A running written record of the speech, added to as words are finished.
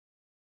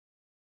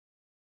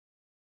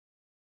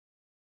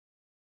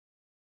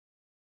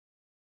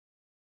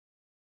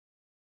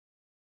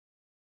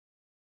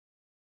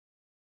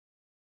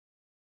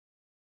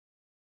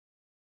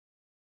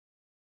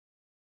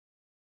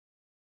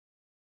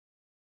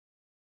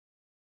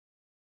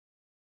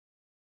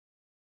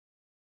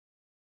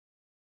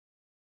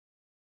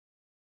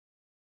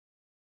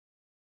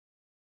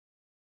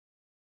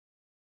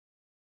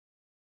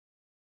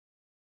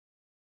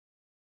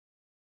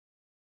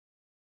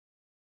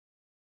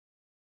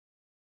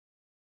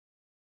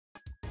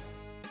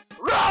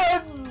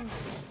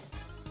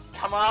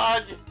come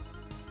on!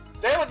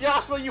 Damn it,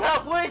 Yasuma, you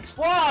have wings!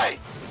 Fly!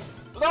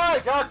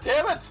 Fly, god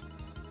damn it!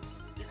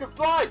 You can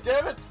fly,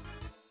 damn it!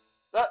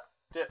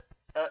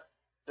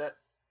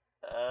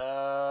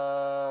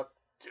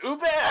 Too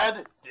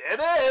bad! Dead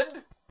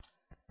end!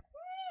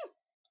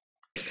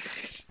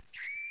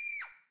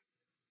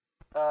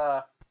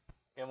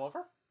 Game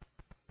over?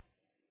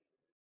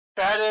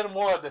 Bad end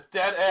 1,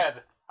 dead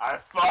end. I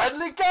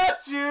finally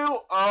got you!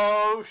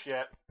 Oh,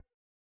 shit.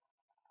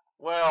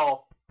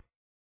 Well.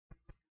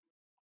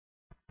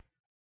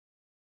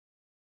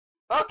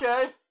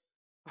 Okay.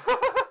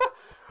 I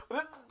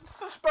didn't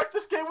suspect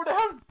this game would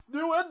have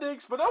new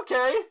endings, but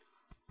okay.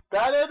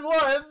 Bad end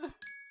 1.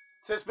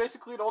 So it's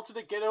basically an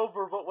alternate get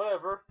over, but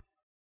whatever.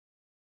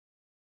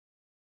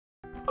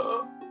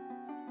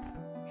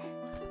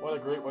 What a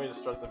great way to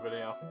start the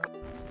video.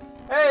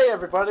 Hey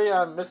everybody,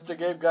 I'm Mr.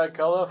 Game Guy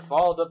Color,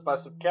 followed up by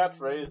some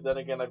catchphrase. Then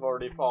again, I've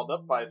already followed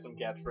up by some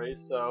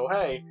catchphrase. So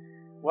hey,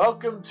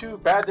 welcome to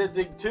Bad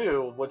Ending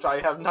 2, which I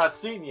have not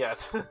seen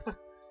yet.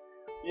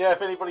 Yeah,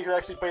 if anybody who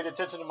actually paid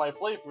attention to my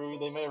playthrough,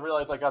 they may have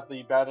realized I got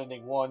the Bad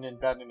Ending 1 and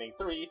Bad Ending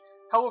 3.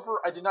 However,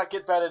 I did not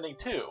get Bad Ending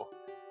 2.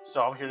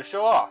 So I'm here to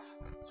show off.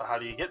 So how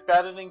do you get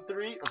Bad Ending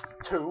 3?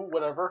 Or 2,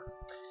 whatever.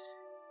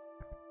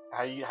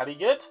 How do you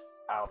get it?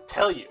 I'll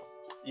tell you.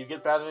 You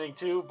get Bad Ending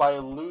 2 by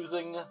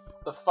losing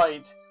the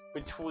fight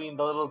between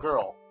the little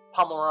girl,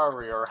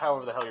 Pomarari, or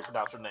however the hell you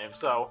pronounce her name.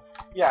 So,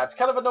 yeah, it's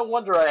kind of a no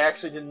wonder I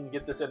actually didn't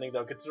get this ending,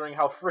 though, considering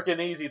how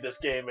freaking easy this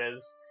game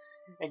is.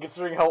 And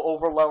considering how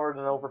overlevered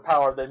and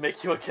overpowered they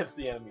make you against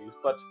the enemies.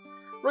 But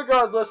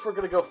regardless, we're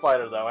gonna go fight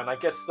her, though. And I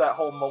guess that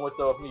whole moment,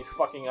 though, of me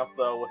fucking up,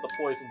 though, with the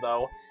poison,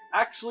 though,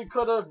 actually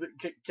could have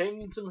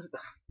came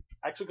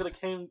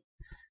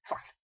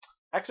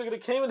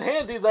in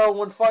handy though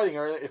when fighting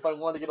her if I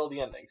wanted to get all the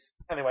endings.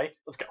 Anyway,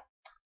 let's go.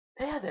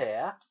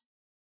 There.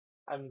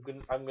 I'm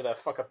gonna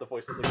fuck up the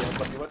voices again,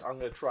 but you know what? I'm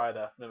gonna try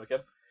to mimic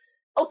him.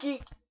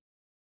 Okay.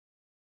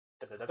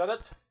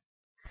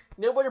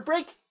 Nowhere to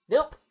break.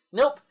 Nope.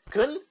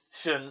 Couldn't.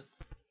 Shouldn't.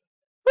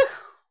 Whew.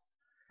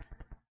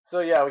 So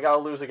yeah, we gotta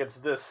lose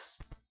against this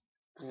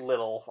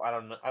little. I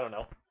don't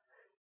know.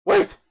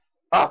 Wait.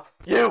 Up,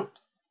 you!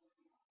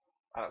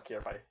 I don't care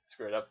if I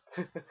screw it up.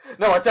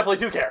 No, I definitely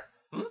do care.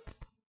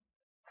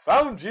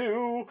 Found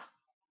you!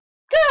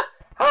 Gah!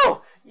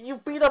 How? You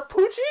beat up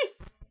Poochie?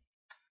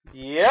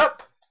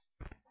 Yep.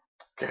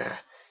 Gah.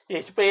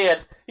 It's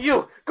bad.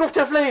 You, go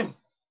to flame!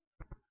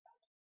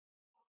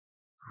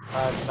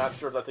 I'm not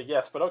sure if that's a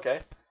yes, but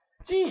okay.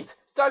 Jeez,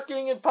 stop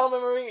getting in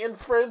Pomarari and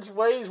friends'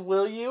 ways,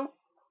 will you?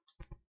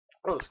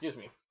 Oh, excuse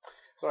me.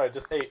 Sorry, I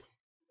just ate.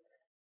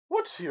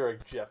 What's your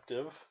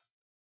objective?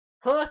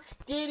 Huh?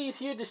 Daddy's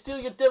here to steal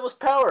your devil's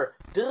power.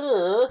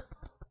 Duh.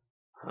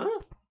 Huh?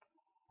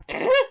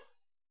 Eh?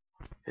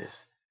 His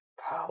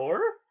power?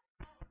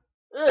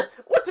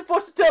 What's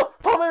supposed to tell?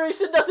 Pomarari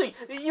said nothing.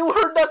 You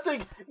heard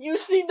nothing. You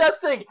see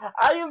nothing.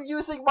 I am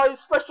using my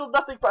special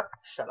nothing power.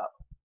 Shut up.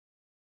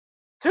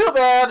 Too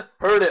bad.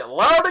 Heard it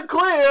loud and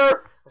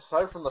clear.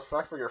 Aside from the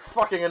fact for your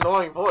fucking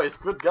annoying voice,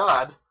 good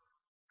God.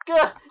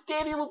 Gah,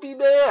 Daddy will be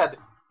mad.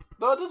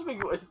 No, it doesn't make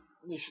you.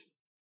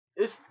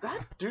 Is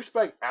that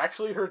douchebag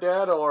actually her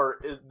dad, or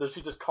does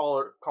she just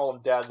call him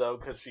dad, though,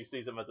 because she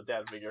sees him as a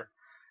dad figure?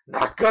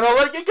 Not gonna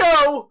let you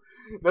go!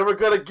 Never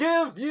gonna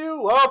give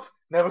you up!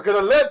 Never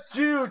gonna let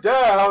you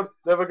down!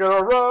 Never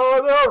gonna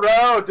run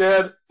around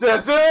and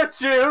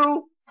desert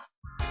you!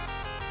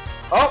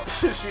 Oh,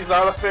 she's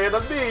not a fan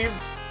of memes!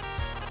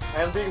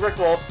 And being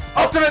rickrolled.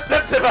 Ultimate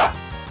Zip Zipper!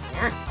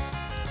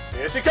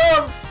 Here she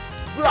comes!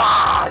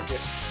 Blah!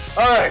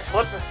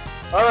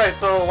 Alright,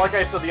 so like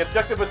I said, the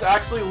objective is to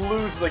actually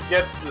lose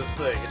against this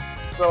thing.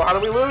 So how do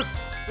we lose?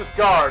 Just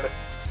guard.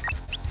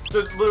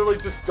 Literally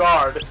just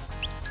guard.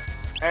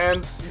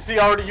 And you see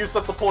I already used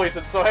up the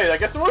poison, so hey, I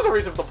guess there was a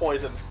reason for the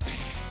poison.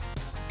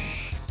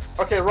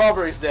 Okay,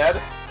 Robbery's dead.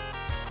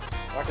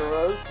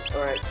 Macaros.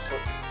 Alright, so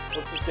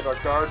let's just get our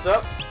guards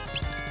up.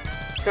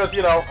 Because,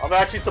 you know, I'm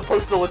actually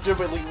supposed to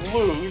legitimately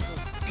lose.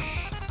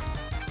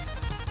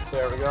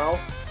 There we go.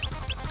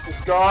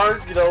 Just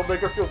guard, you know,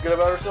 make her feel good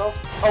about herself.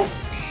 Oh!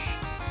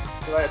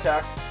 Did I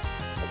attack?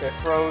 Okay,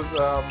 throws,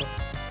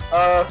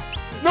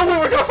 no way,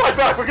 we're gonna fight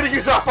back! We're gonna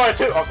use our fire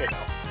too! Okay, no.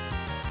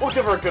 We'll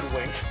give her a good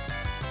wink.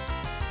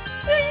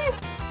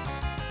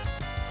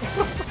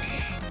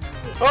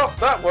 Oh,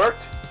 that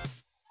worked!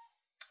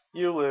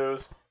 You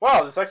lose.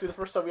 Wow, this is actually the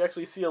first time we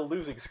actually see a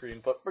losing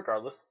screen, but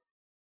regardless.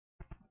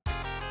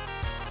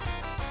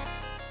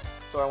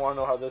 So I want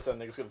to know how this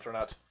ending is gonna turn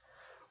out.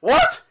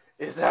 What?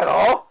 Is that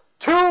all?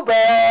 Too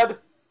bad!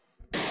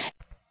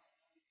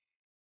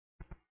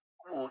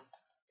 Oh.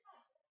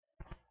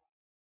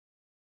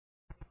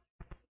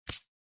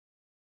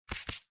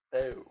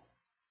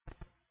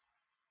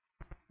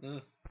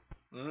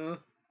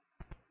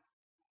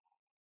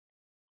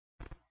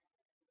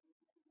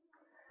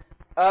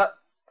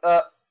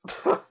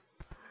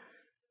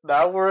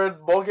 Now we're in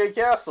Mulgate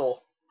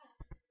Castle.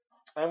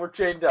 And we're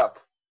chained up.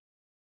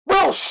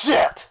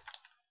 Bullshit!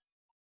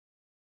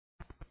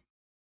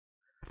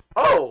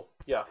 Oh!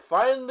 Yeah, fine.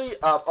 Wind me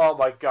up. Oh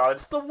my god,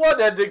 it's the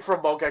one ending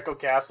from Mogeko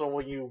Castle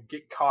when you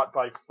get caught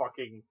by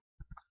fucking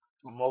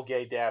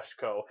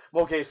Moge-Co.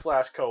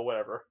 Moge/Co,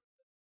 whatever.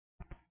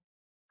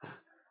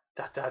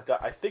 Dot dot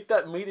dot. I think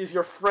that meat is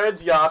your friend,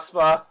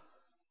 Yaspa.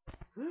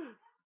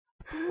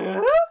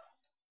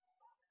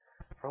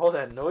 For all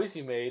that noise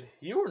you made,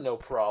 you were no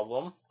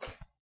problem.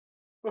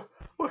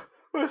 What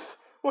is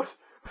this?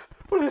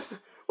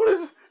 What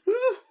is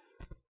this?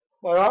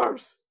 My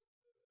arms.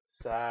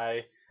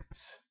 Sigh.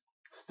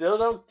 Still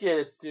don't get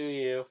it, do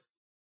you?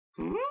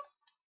 Hmm?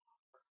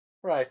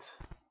 Right.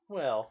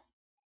 Well.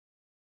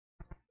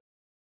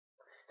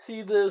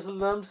 See those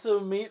lumps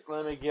of meat?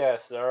 Let me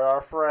guess. They're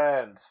our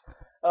friends.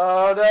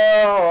 Oh no,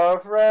 our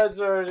friends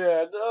are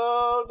dead.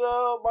 Oh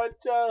no, my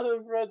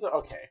childhood friends are...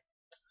 Okay.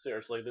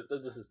 Seriously,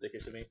 this is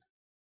dickish to me.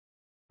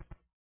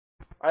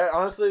 I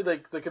honestly, they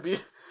could be...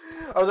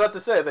 I was about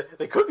to say,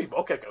 they could be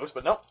Mokekos,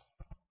 but no.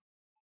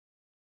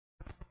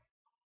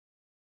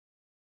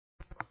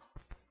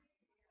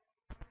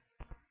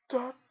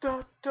 Dot,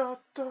 dot,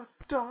 dot, dot,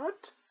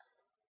 dot.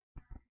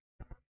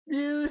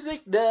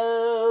 Music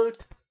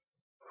note.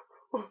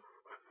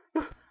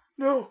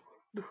 No,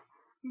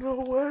 no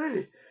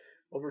way.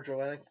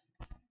 Overdramatic.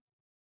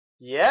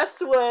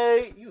 Yes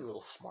way, you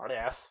little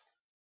smartass.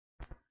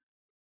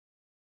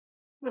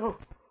 No,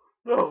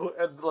 no,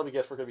 and let me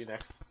guess, we're gonna be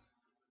next.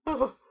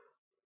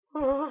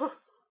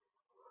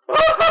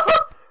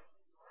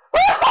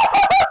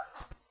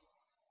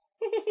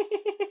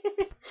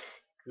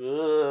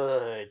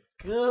 Good,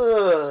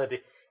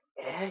 good,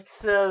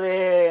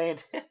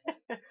 excellent.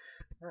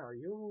 Wow,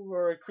 you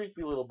are a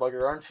creepy little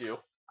bugger, aren't you?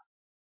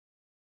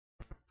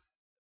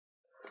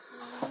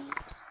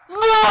 No!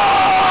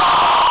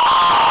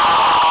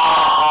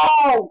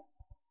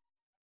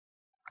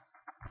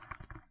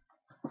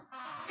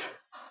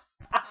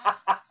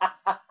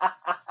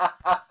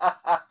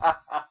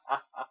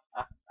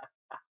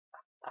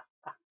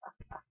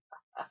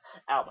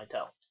 Ow, my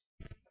toe.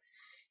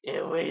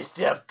 It was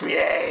the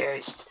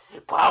best!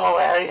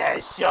 Pomowari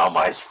has so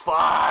much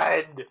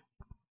fun!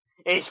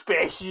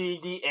 Especially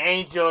the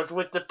angels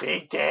with the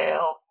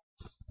pigtail.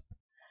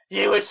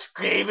 He was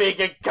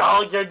screaming and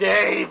calling your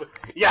name!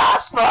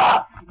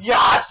 Yaspa!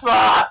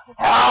 Yaspa!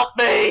 Help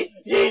me!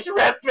 He's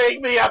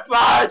ripping me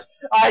apart!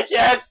 I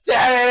can't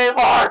stand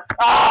anymore!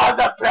 Oh,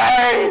 the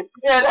pain!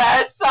 It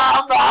hurts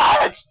so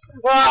much!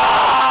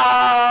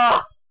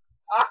 Ah!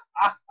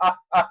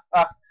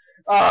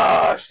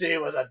 Oh, she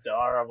was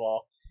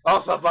adorable.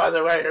 Also, by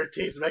the way, her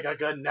teeth make a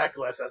good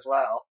necklace as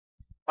well.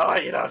 Oh,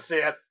 you don't see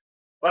it?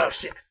 Oh,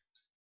 shit.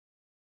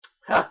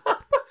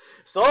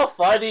 So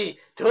funny!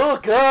 Too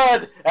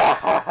good!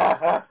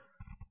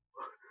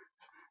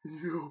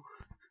 You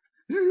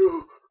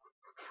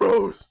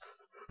froze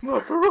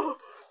like a raw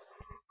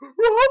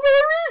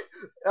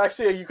berry!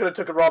 Actually, you could have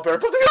took a raw berry,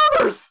 but the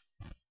others!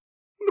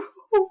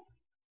 No!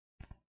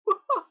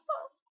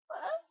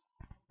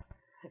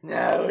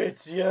 Now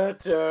it's your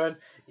turn.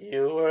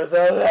 You were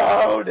the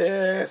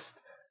loudest.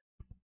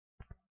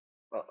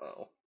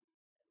 Uh-oh.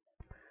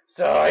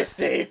 So I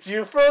saved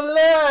you for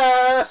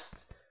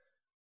last!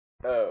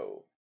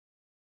 Oh.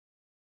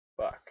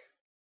 Fuck.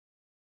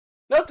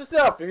 Note to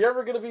self, if you're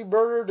ever going to be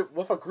murdered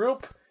with a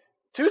group,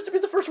 choose to be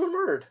the first one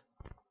murdered.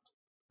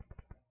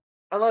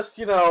 Unless,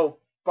 you know,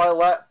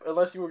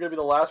 unless you were going to be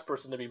the last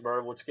person to be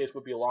murdered, in which case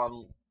would be a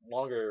long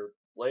longer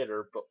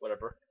later, but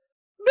whatever.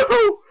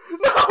 No!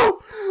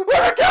 No!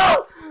 Let it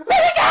go!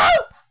 Let it go!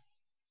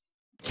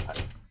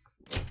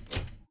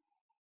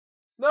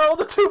 No,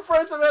 the 2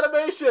 frames of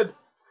animation!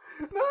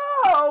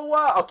 No!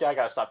 Wow. Okay, I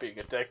gotta stop being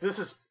a dick. This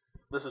is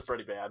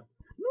pretty bad.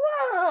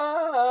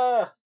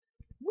 Ah!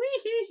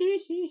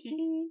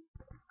 Wee-hee-hee-hee-hee.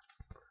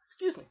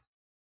 Excuse me.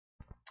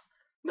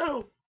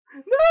 No!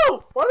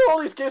 No! Why do all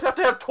these games have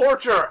to have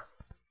torture?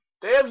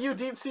 Damn you,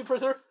 deep sea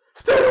prisoner!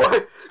 Stay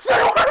away!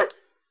 Stay away!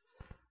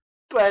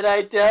 But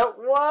I don't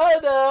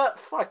wanna.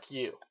 Fuck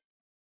you.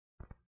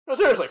 No,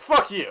 seriously,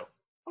 fuck you.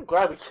 I'm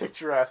glad we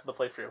kicked your ass in the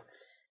playthrough.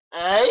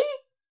 Eh?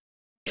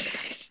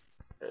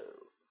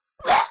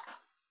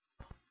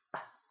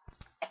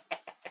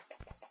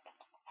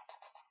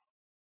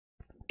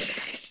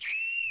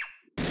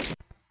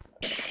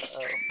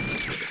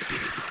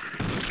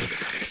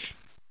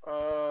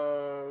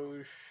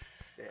 Oh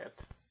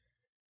shit.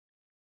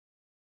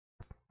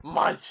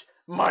 Munch!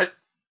 Munch!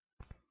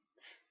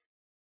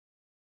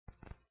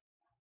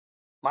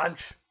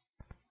 Munch!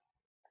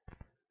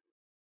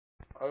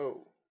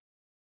 Oh.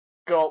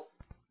 Go.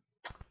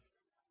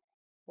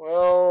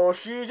 Well,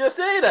 she just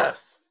ate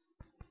us!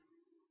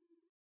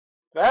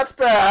 That's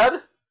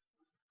bad!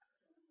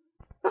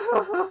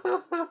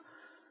 Oh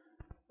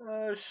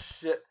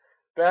shit.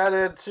 Bad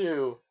end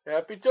 2.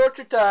 Happy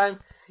torture time!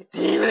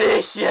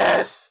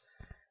 Delicious!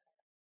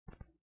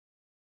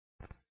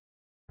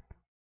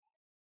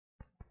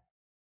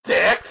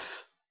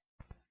 Dicks!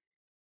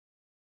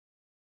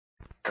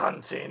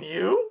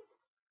 Continue?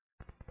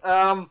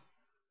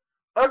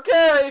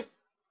 Okay!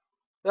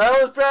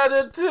 That was bad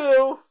end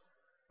 2!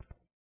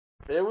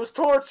 It was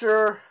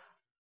torture!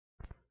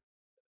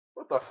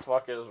 What the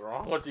fuck is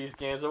wrong with these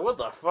games? And what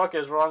the fuck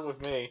is wrong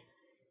with me?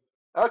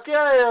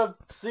 Okay,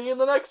 see you in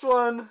the next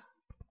one.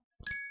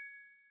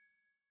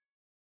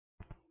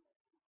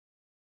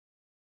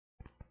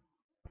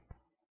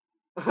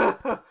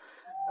 Nope,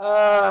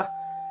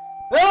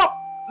 nope,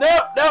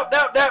 nope, nope,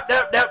 nope,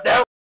 nope, nope,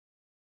 nope.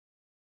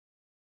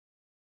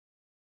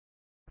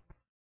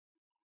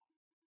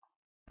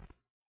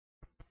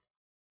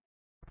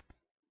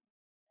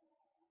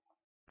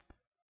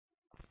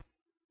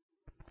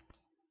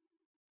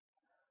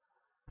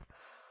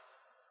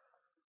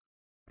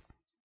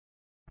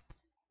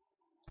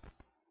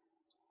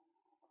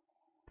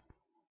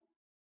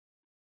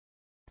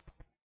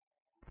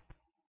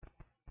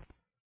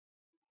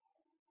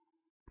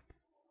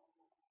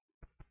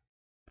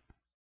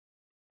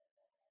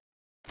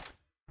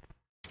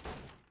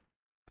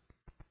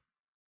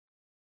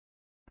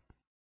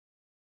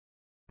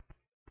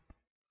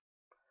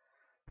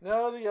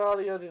 No, the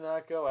audio did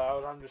not go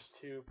out. I'm just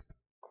too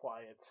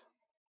quiet.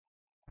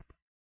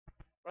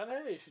 And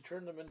hey, she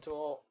turned them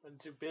into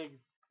big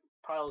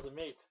piles of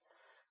meat.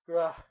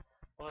 Grah,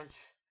 munch,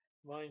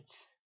 munch.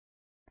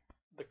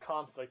 The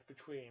conflict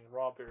between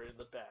Rawberry and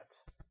the bat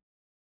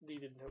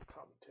needed no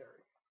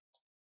commentary.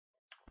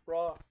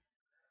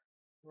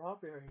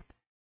 Rawberry.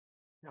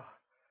 No,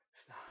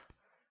 it's not.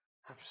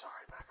 I'm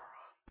sorry,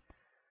 Makarov.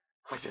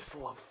 I just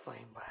love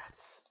flame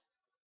bats.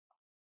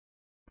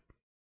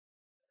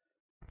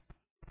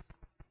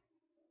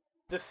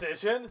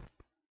 Decision?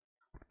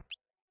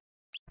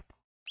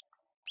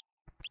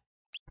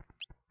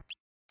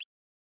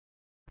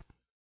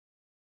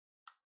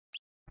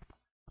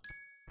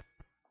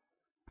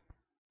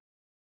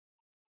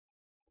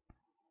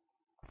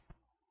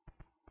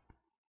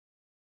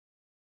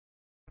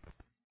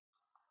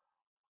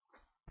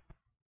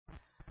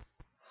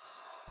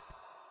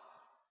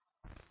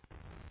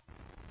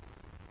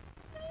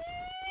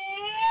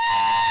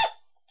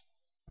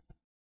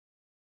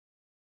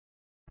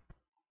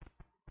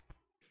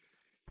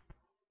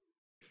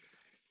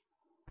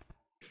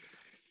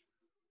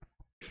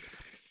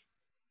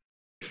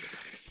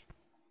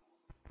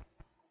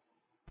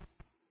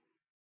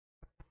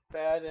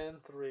 Bad in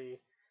 3.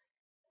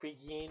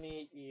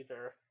 Beginning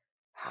either.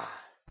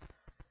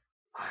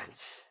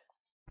 Lunch.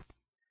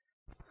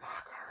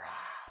 Makara.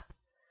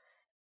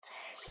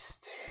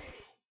 Tasty.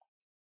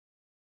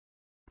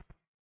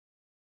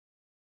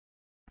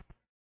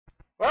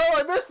 Well,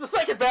 I missed the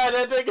second bad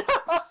ending.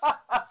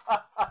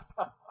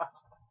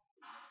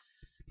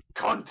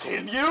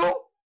 Continue?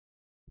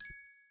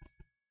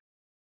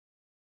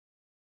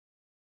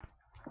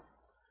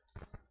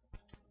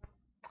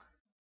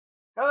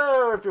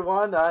 Hello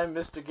everyone, I'm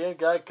Mr. Game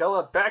Guy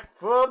Color back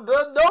from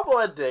the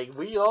normal ending.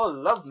 We all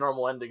love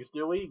normal endings,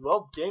 do we?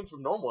 Well, games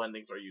with normal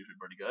endings are usually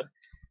pretty good.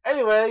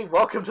 Anyway,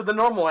 welcome to the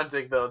normal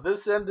ending though.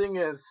 This ending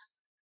is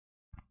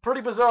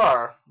pretty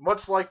bizarre.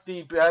 Much like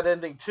the bad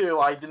ending 2,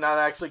 I did not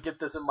actually get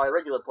this in my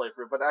regular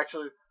playthrough, but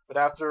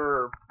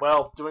after,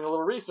 well, doing a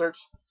little research,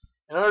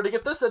 in order to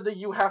get this ending,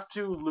 you have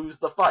to lose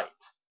the fight.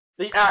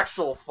 The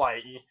actual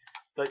fight.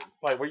 The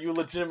fight where you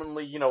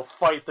legitimately,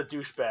 fight the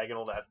douchebag and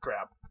all that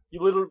crap. You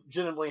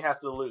legitimately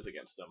have to lose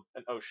against him.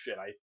 And oh shit,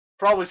 I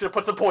probably should have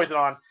put some poison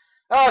on.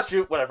 Ah,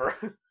 shoot, whatever.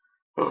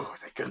 Oh,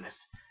 thank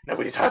goodness.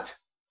 Nobody's hurt.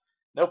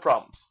 No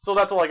problems. So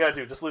that's all I gotta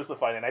do, just lose the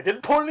fight. And I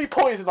didn't put any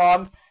poison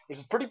on, which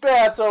is pretty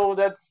bad, so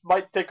that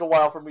might take a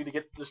while for me to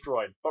get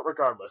destroyed. But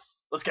regardless,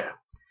 let's go.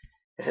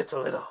 It hits a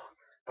little,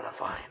 but I'm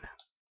fine.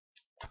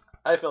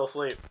 I fell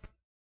asleep.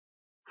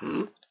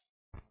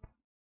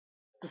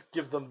 Just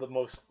give them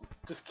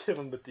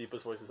the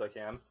deepest voices I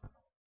can.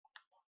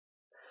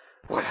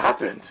 What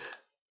happened?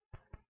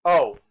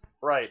 Oh,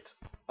 right.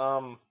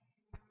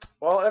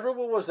 While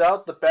everyone was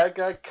out, the bad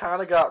guy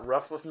kinda got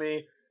rough with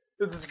me.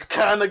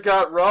 Kinda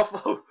got rough.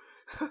 Oh,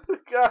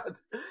 God.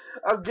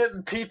 I'm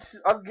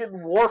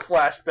getting war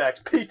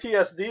flashbacks,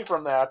 PTSD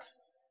from that.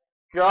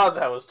 God,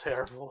 that was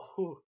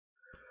terrible.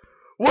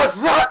 What's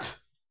that?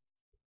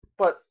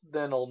 But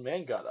then old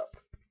man got up.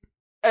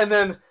 And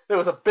then there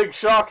was a big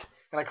shock,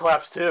 and I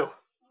collapsed too.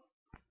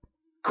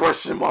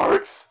 Question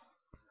marks?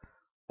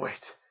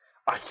 Wait,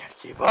 I can't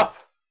keep up.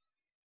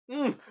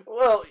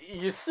 Well,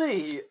 you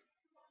see...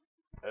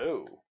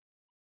 Oh.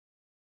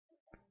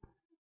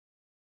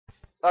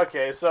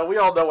 Okay, so we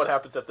all know what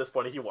happens at this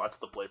point. He watched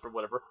the playthrough,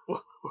 whatever.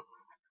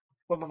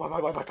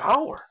 My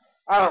power!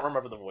 I don't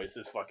remember the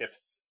voices, fuck it.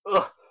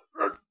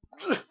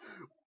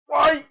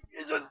 Why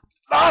is it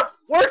not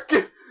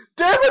working?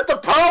 Damn it, the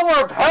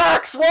power of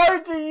hacks!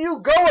 Why do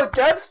you go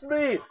against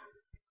me?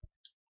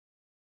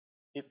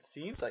 It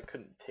seems I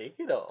couldn't take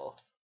it all.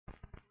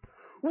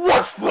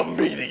 What's the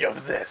meaning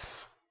of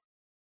this?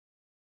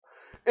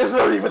 Is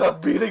there even a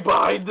meaning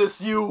behind this,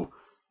 you,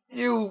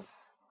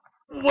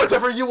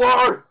 whatever you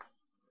are?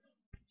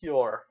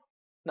 You're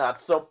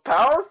not so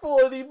powerful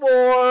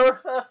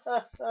anymore.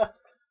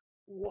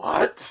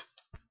 What?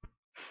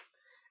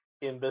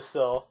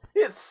 Imbecile,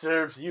 it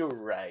serves you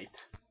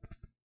right.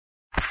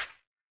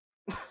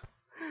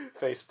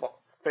 Face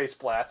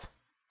splat. ...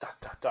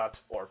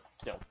 Or,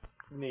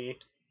 knee.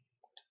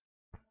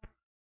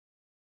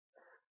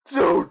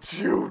 Don't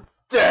you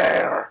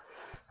dare!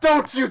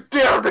 Don't you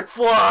dare,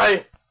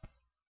 McFly!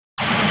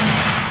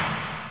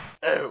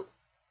 Oh.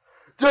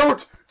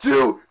 Don't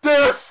you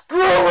dare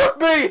screw with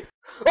me!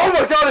 Oh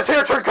my god, his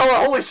hair turned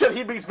color! Holy shit,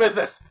 he means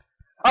business!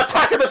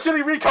 Attacking the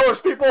shitty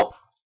recolors, people!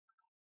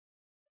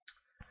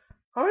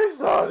 I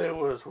thought it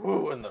was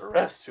Wu and the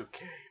rest who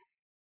came.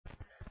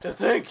 To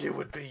think it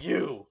would be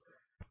you,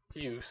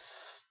 you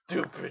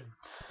stupid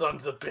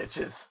sons of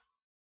bitches.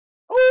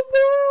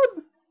 Oh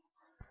man!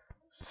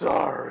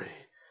 Sorry,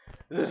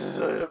 this is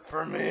it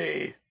for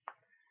me.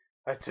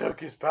 I took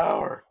his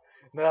power.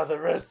 Now the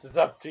rest is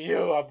up to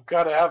you. I'm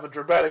gonna have a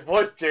dramatic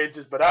voice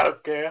changes, but I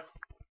don't care.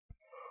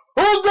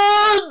 Hold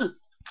on!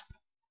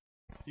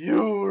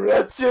 You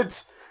wretched!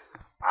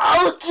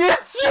 I'll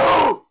get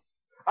you!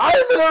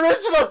 I'm an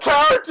original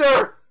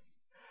character!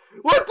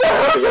 What the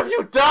hell have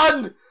you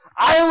done?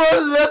 I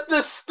won't let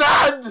this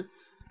stand!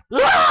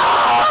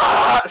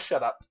 Ah!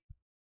 Shut up.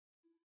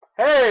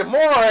 Hey,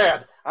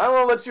 Moorhead! I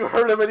won't let you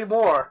hurt him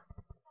anymore.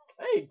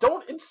 Hey,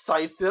 don't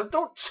incite him.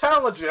 Don't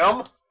challenge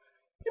him.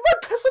 You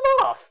might piss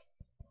him off.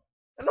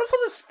 And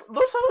notice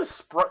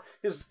how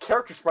his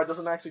character sprite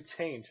doesn't actually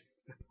change.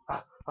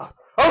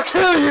 I'll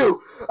kill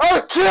you!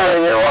 I'll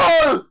kill you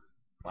all!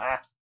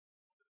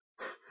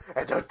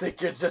 I don't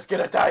think you're just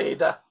gonna die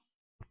either.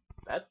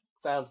 That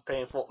sounds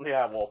painful.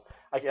 Yeah, well,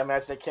 I can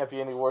imagine it can't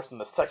be any worse than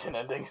the second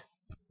ending.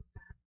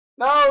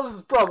 Now, this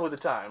is probably the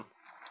time.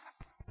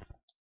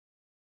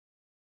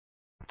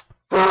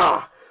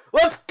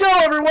 Let's go,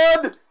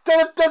 everyone!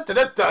 Dun dun dun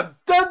dun dun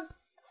dun!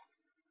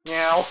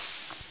 Meow.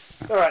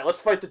 Alright, let's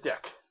fight the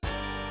deck.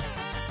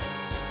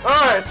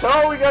 Alright, so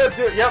all we gotta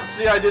do... Yep,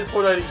 see, I did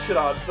put any shit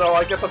on, so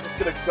I guess I'm just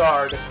gonna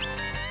guard.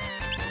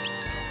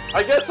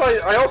 I guess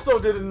I also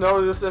didn't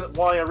know this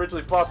while I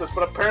originally fought this,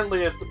 but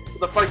apparently as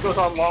the fight goes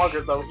on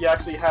longer, though, he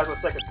actually has a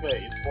second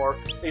phase, or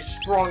a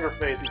stronger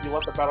phase if you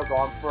let the battle go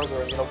on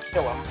further and, you know,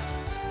 kill him.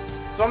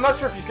 So I'm not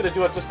sure if he's gonna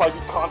do it just by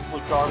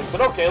constantly guarding,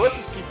 but okay, let's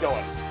just keep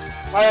going.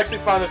 I actually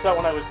found this out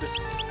when I was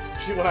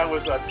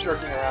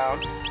jerking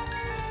around.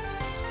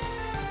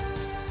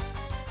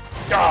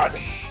 God,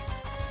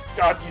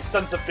 you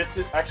sons of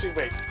bitches! Actually,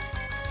 wait.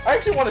 I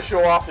actually want to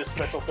show off this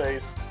special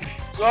phase.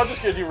 So I'm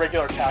just gonna do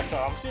regular attack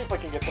on him, see if I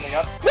can get something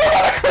up. No,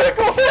 not a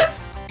critical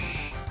hit!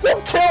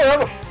 Don't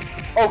kill him!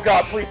 Oh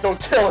god, please don't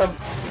kill him!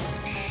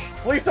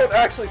 Please don't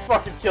actually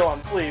fucking kill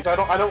him, please. I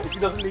don't, he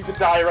doesn't need to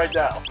die right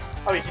now.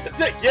 I mean, he's a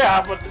dick,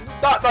 yeah, but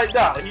not right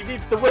now. He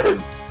needs to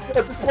win.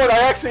 At this point, I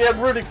actually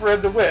am rooting for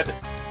him to win.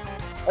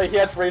 He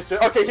has raised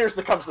to. Okay,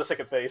 comes the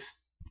second phase.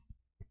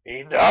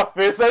 Enough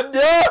is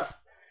enough!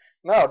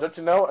 No, don't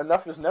you know?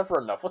 Enough is never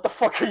enough. What the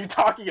fuck are you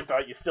talking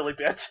about, you silly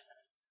bitch?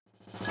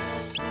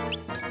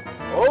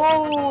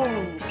 Oh,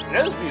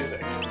 SNES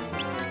music.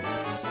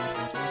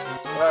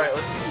 Alright,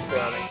 let's just keep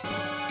going.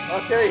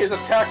 Okay, his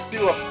attacks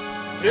do a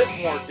bit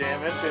more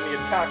damage, and he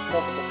attacks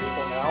multiple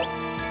people now.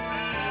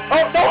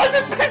 Oh, no, I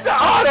just missed it!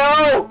 Oh,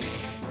 no!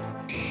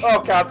 Oh,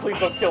 God, please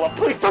don't kill him.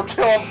 Please don't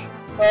kill him!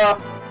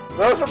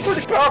 Those are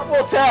pretty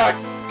powerful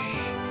attacks!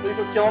 Please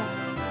don't kill him.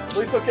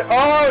 Please don't kill.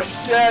 Oh,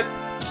 shit!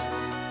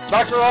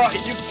 Makara,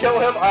 if you kill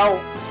him,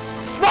 I'll...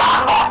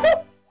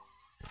 No!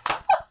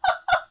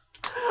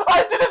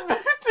 I didn't mean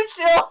to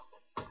kill...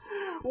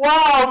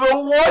 Wow, the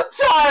one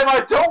time I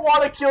don't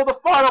want to kill the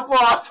final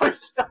boss!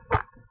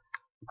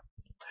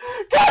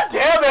 God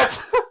damn it!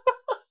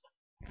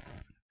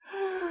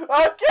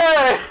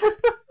 Okay!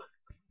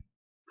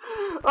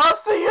 I'll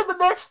see you in the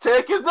next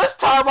take, and this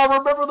time I'll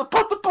remember to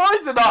put the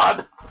poison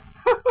on!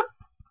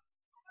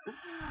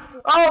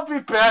 I'll be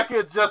back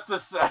in just a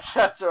sec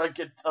after I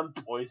get done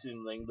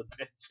poisoning the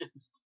bitches.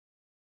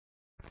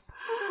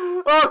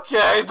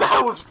 Okay,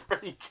 that was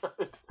pretty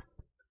good.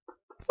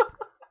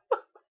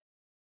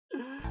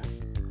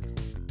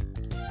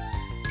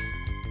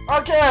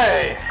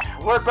 Okay,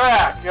 we're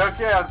back.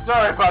 Okay, I'm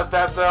sorry about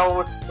that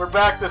though. We're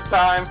back this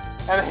time.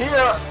 And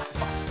here...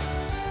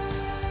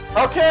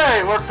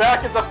 Okay, we're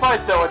back in the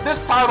fight though. And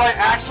this time I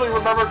actually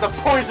remembered to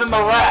poison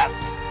the rats.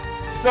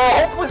 So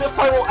hopefully this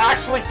time we'll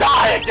actually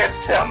die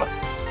against him.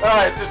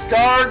 Alright, just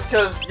guard,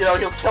 because, you know,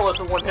 he'll kill us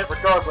in one hit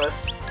regardless.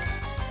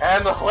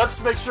 And let's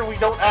make sure we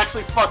don't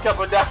actually fuck up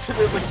and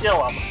accidentally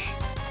kill him.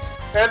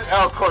 And,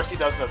 oh, of course, he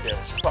does no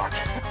damage. Fuck.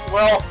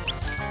 Well,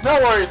 no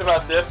worries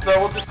about this, though.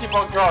 We'll just keep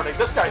on guarding.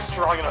 This guy's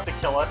strong enough to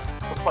kill us.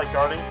 Let's fight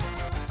guarding.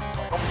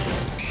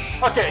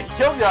 Okay, he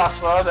killed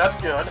Yasua. That's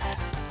good.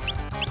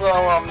 So,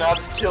 now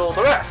just kill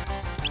the rest.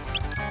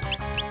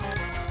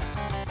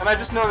 And I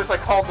just noticed I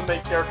called the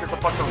main characters a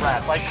bunch of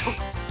rats.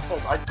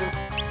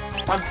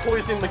 I'm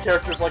poisoning the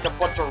characters like a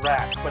bunch of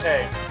rats, but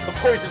hey, the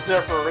poison's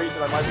there for a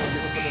reason. I might as well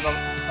use it for another.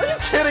 Are you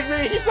kidding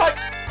me? He got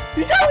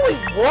only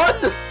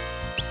one?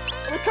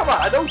 I mean, come on,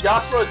 I know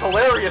Yasua is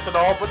hilarious and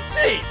all, but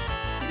jeez,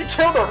 you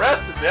kill the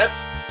rest of it.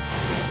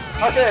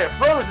 Okay,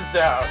 Froze is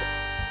down.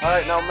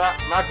 Alright, now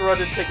Makara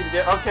didn't take any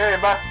damage.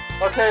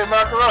 Okay,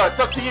 Makara, it's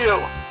up to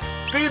you.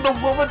 Be the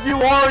woman you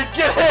are and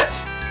get hit!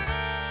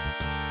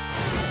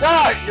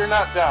 Die! You're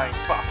not dying,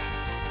 fuck.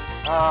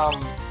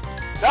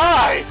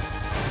 Die!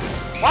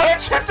 Why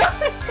didn't you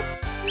die?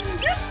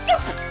 You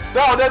stupid!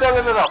 No, no, no,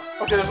 no, no, no.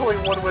 Okay, there's only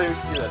one way we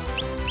can do this.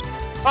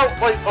 Oh,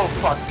 wait, oh,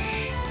 fuck.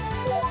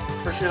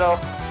 Prosciutto.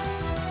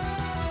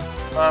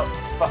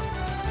 Fuck.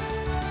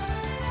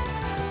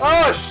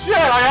 Oh, shit,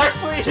 I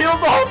actually healed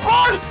the whole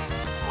party!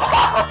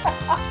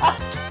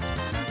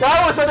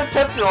 That was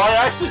unintentional,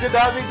 I actually did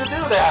not mean to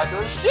do that.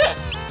 Oh, shit!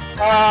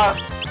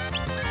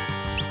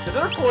 Is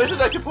there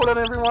poison I can put on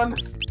everyone?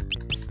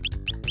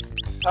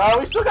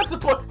 We still got some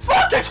poison.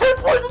 Fuck, I can't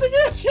poison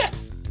again! Shit!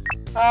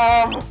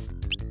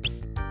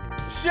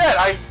 Shit,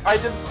 I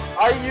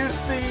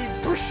used the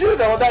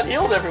prosciutto and that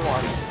healed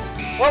everyone.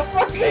 Well,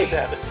 fuck me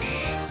then.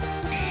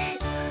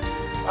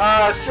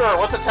 Sure,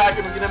 let's attack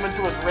him and get him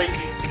into his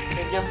raging,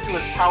 and get him to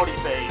his pouty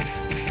phase.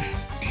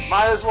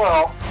 Might as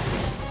well.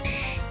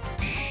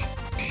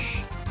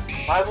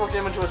 Might as well get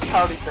him into his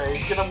pouty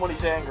phase, get him when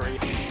he's angry.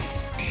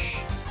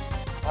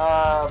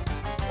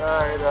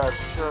 Alright,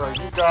 sure,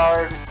 you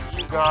guard,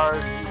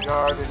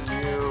 and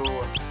you...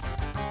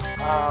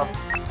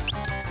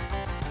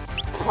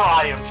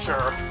 Fry him,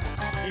 sure.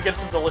 You get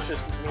some delicious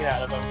meat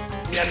out of him.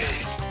 Yummy.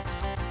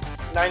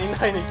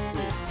 99 HP.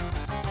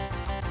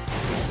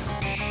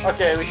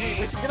 Okay, we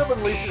should get him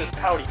at least in his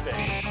pouty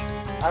face.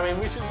 I mean,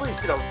 we should at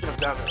least, get him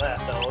down to that,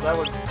 though. That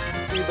would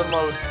be the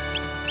most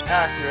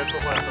accurate,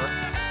 but whatever.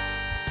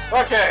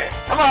 Okay,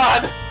 come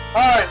on!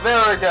 Alright,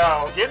 there we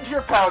go. Get into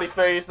your pouty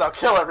face, now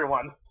kill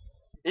everyone.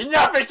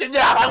 Enough is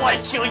enough! I want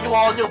to kill you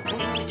all, you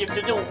bleeding, you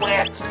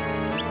wets!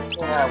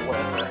 Yeah,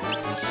 whatever.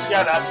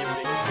 Shut up, you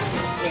big...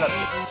 You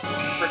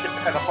freaking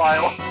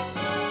pedophile.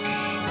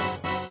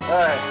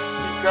 Alright,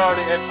 keep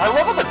guarding it. I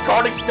love how the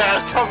guarding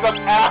status comes up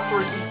after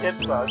he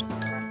hits us.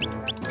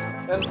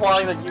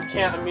 Implying that you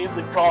can't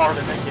immediately guard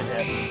and then get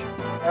hit.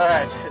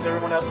 Alright, is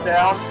everyone else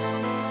down?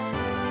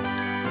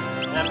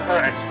 And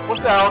alright,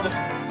 look down.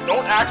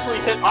 Don't actually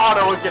hit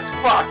auto and get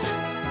fucked.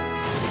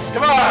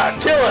 Come on,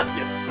 kill us,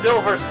 you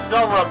silver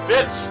son of a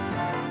bitch!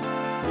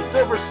 You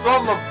silver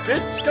son of a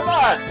bitch, come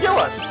on, kill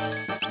us!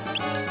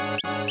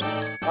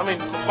 I mean,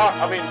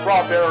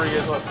 Raw Berry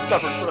is a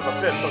stubborn son of a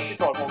bitch, so she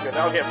probably won't get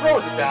down. Okay,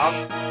 Rose is down,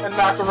 and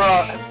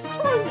Makara... I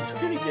don't even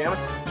took any damage.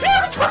 She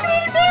hasn't taken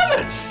any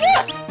damage!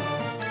 Shit!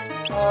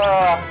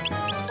 Oh,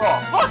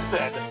 fuck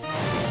then!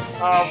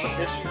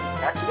 Is she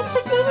actually gonna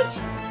take damage?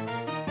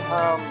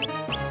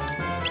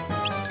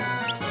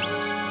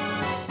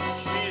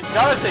 She's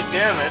gotta take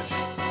damage.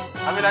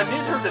 I mean, I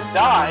need her to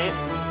die.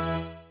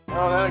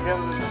 Oh, then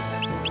again...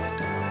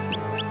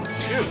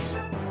 Shoot.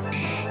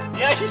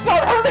 Yeah, she's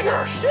not hurting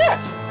her!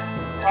 Shit!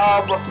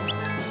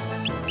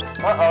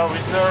 Uh-oh,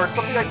 is there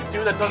something I can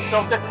do that does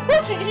self-damage?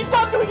 Look, he's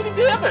not doing any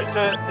damage!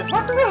 Is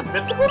Makara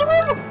invincible to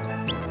him?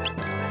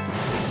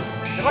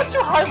 Am I too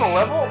high of a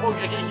level? Well,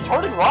 he's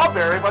hurting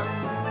Rawberry, but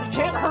he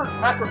can't hurt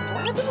Makara. Do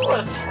I have to do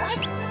an attack?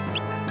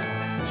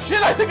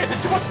 Shit, I think I did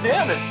too much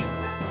damage!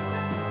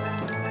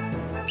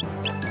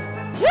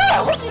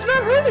 Yeah, look, he's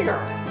not hurting her!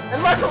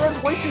 And Makara's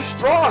way too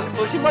strong,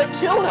 so she might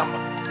kill him!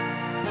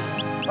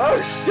 Oh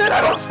shit,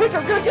 I don't think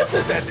I'm gonna get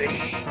this ending!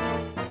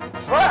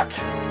 Fuck!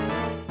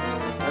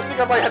 I think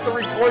I might have to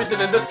re-poison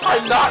and this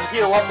time not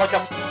heal up like a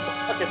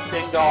fucking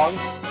ding-dong.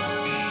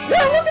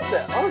 Yeah, look at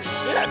that! Oh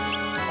shit!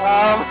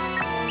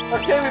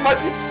 Okay, we might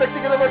be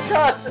expecting another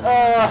cut!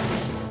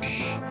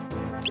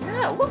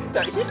 Yeah, look at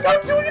that! He's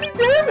not doing any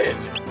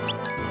damage!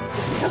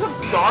 It's because I'm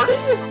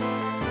guarding?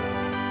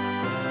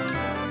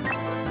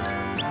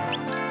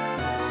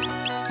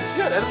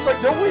 Shit, and there's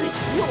like no way to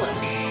heal him.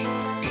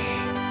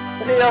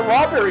 Okay,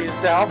 Rawberry is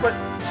down, but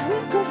she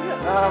won't go to it.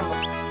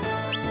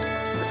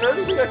 Is there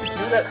anything I can do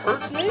that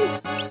hurts me?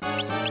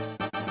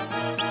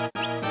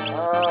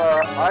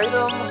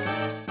 Item...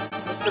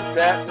 Mr.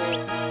 Batman...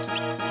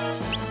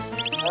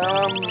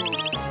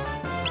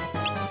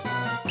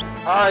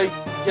 I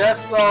guess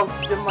I'll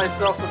give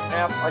myself some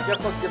I guess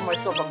I'll give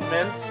myself a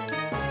mint.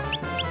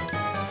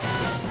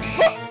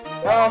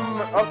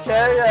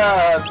 Okay,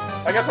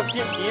 I guess I'll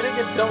keep eating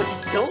until he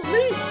kills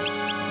me?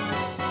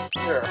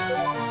 Sure.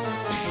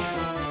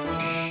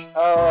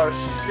 Oh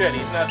shit,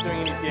 he's not doing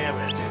any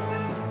damage.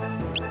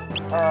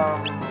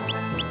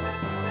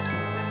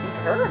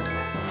 Her?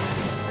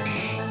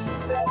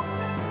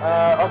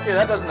 Okay,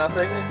 that does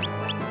nothing.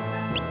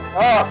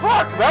 Oh,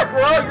 fuck!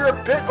 Makara, you're a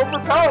bit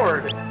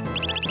overpowered!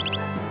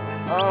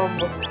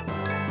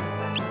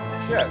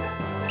 Shit.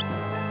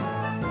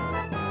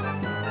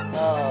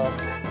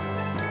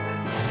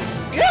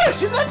 Yeah,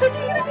 she's not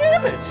taking any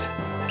damage!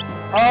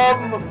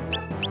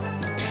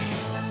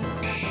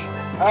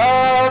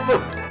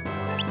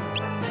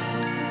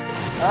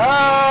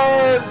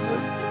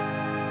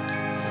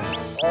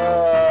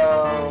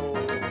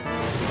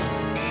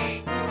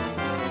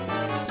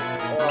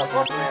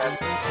 Fuck, man.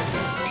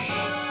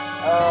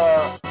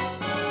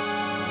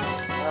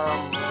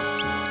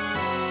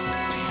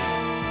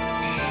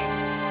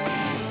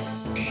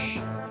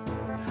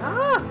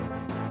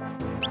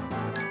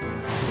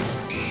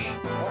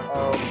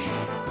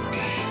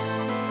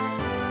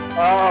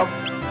 Huh?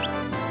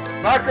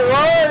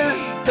 Makara is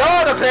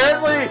gone,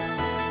 apparently!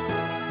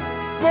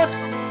 But...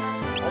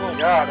 Oh my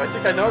god, I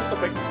think I know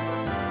something.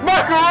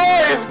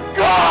 Makara is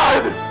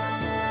God!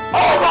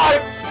 Oh my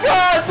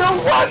god, no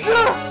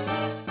wonder!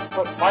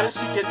 But why does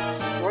she get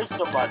destroyed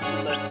so much?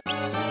 And then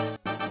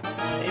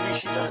maybe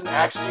she doesn't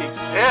actually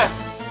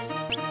exist.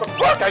 But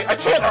fuck, I can't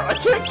kill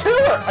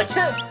her! I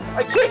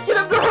can't get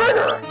him to hurt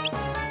her!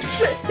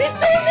 Shit, he's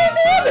doing no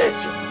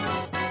damage!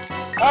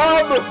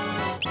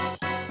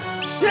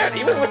 Shit,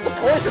 even with the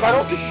poison, I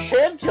don't think he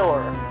can kill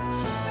her.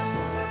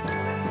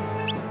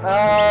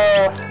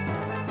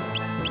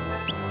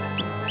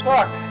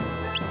 Fuck.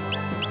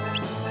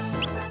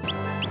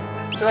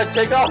 Should I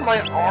take off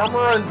my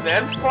armor and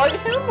then fight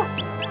him?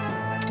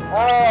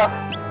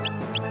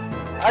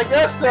 I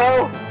guess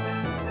so.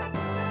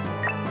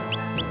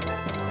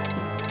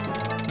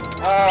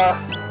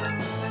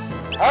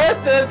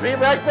 Alright then, be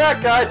right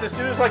back, guys, as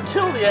soon as I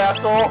kill the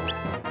asshole.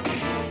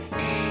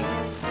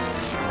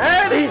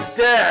 And he's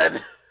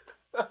dead!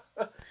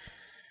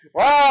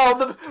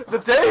 Wow, the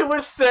day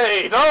was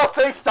saved! All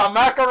thanks to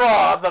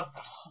Makara, the...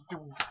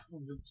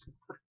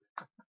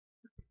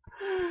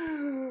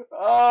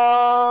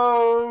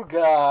 Oh,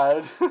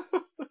 God.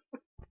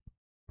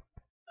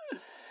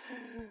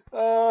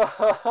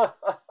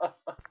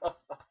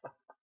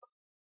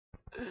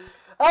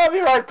 I'll be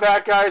right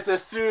back, guys,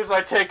 as soon as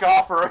I take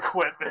off her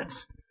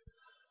equipment.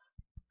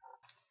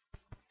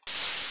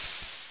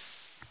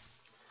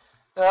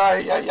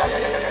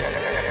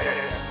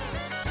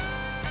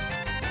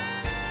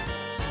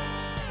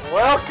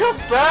 Welcome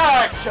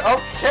back!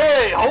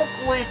 Okay,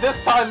 hopefully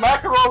this time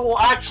Makara will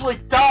actually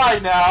die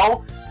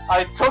now.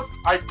 I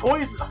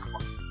poisoned...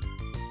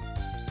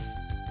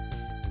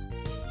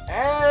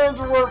 And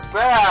we're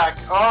back!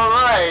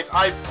 Alright,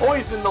 I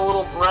poisoned the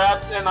little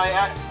brats and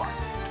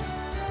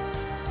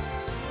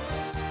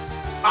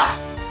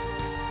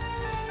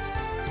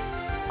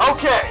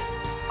Okay,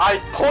 I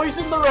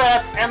poisoned the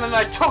rats and then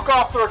I took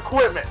off their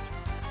equipment.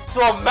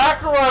 So if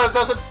Makara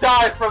doesn't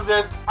die from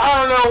this, I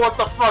don't know what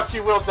the fuck she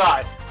will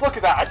die. Look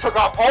at that, I took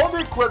off all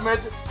their equipment,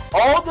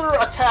 all their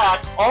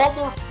attacks, all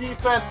their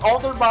defense, all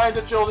their mind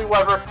agility,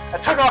 whatever. I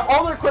took off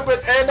all their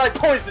equipment and I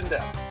poisoned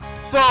them.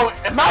 So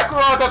if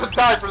Makara doesn't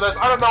die from this,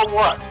 I don't know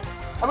what.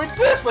 I mean,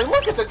 seriously,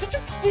 look at that. Did you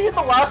see in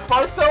the last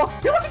fight though?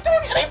 He wasn't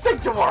doing anything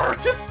to her.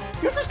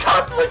 He was just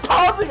constantly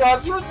pounding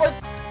on. He was like,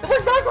 it's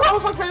like Makara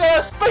was like made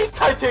out of space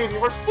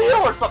titanium or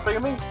steel or something. I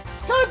mean,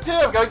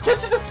 goddamn, guys,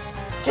 can't you just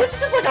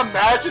like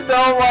imagine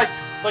though, like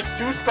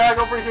douchebag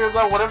over here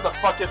though, whatever the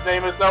fuck his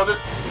name is though,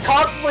 just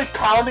constantly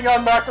pounding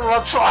on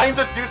Makara, trying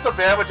to do some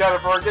damage out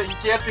of her, yet he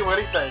can't do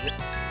anything.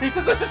 He's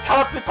just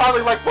constantly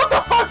pounding like, what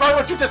the fuck, why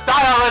would you just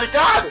die already,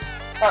 God?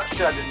 Oh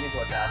shit, I didn't mean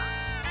to attack.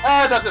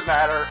 It doesn't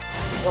matter.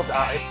 He'll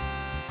die.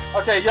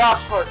 Okay,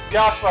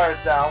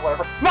 Yashfire's down,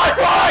 whatever.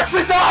 Makara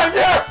actually died,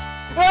 yes!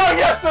 Oh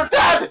yes, they're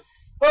dead!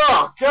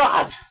 Oh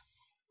god!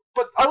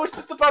 But I was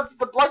just about,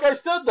 but like I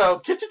said though,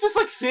 can't you just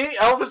like see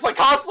Elvin's like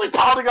constantly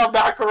pounding on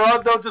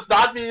Makara though, just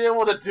not being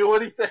able to do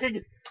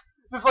anything?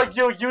 Just like,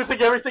 you know,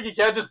 using everything he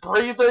can, just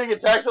breathing and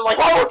texting like,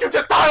 why won't you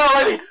just die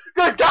already?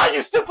 Good God,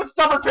 you stupid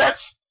stubborn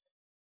bitch!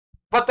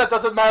 But that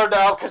doesn't matter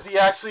now, because he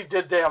actually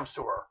did damage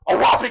to her. A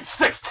whopping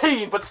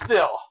 16, but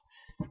still.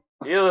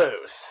 You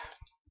lose.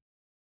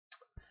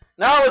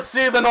 Now let's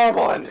see the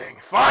normal ending.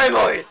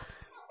 Finally!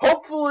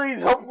 Hopefully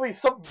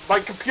my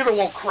computer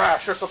won't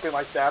crash or something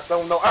like that,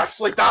 though they'll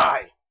actually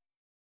die.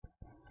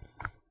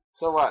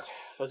 So what?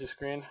 Fuzzy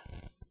screen?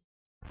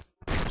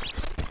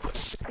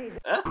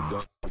 Huh?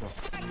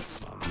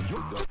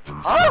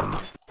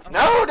 Huh?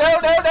 No!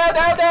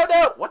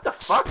 What the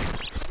fuck?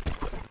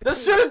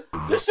 This shouldn't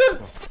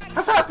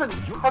have happened.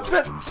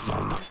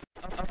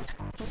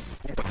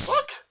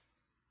 Fuck?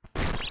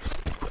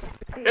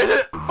 Is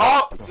it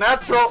all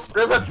natural?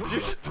 What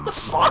the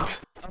fuck?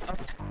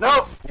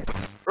 No.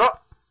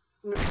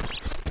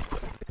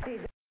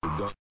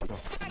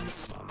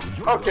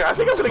 Okay, I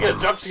think I'm gonna get a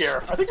jump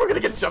scare. I think we're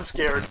gonna get jump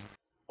scared.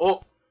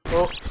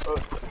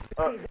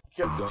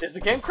 Is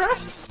the game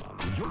crashed?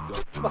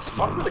 The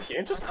fuck, did the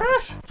game just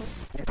crash?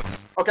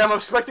 Okay, I'm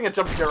expecting a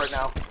jump scare right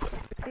now.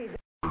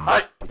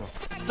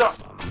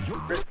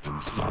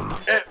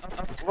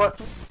 What?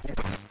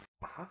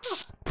 Huh?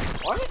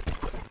 What?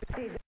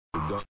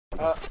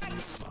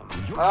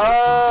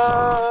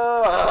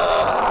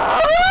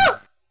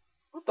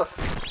 What the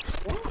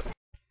what?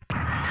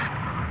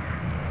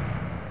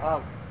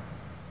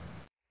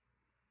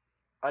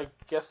 I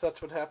guess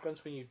that's what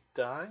happens when you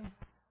die?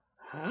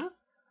 Huh?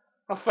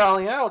 I'm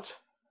finally out!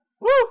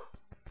 Woo!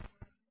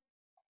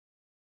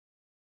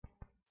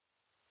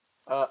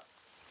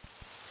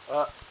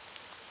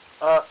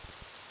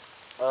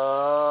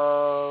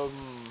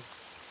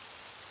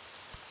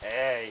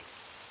 Hey.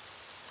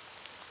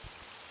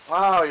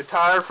 Wow, you're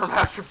tired from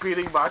after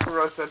beating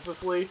Makara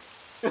senselessly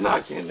and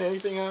not getting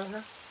anything out of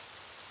her?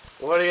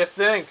 What do you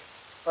think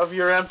of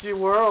your empty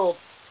world?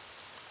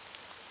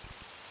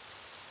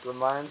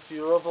 Reminds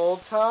you of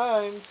old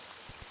times.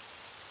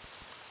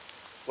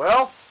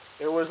 Well,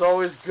 it was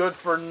always good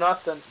for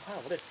nothing.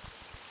 Wow, what is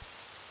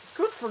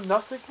good for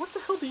nothing? What the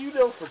hell do you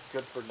know for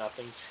good for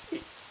nothing?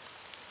 Jeez.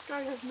 This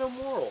guy has no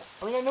moral.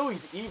 I mean, I know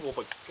he's evil,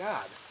 but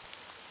God.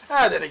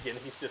 And then again,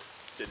 he's just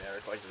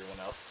generic like everyone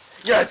else.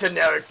 You're a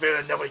generic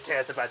villain, nobody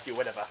cares about you,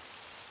 whatever.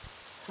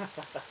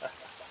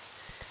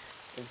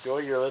 Enjoy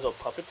your little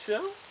puppet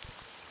show?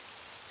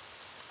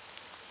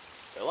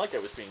 Felt like I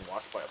was being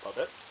watched by a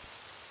puppet.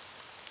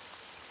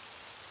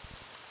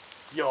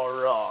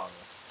 You're wrong.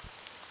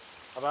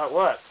 About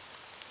what?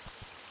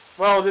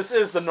 Well, this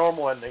is the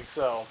normal ending,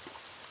 so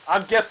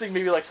I'm guessing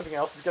maybe like something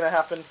else is gonna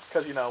happen,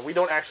 because, you know, we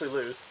don't actually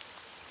lose.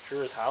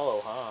 Sure is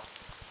hollow, huh?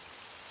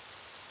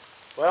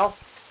 Well,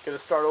 gonna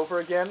start over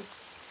again.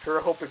 Sure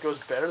hope it goes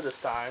better this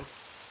time.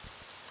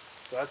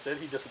 So that's it,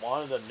 he just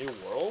wanted a new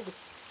world?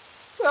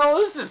 Well,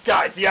 is this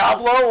guy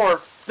Diablo,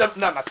 or... No,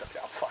 not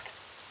Diablo, fuck.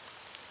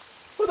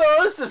 Who the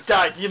hell is this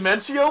guy?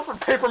 Dimencio from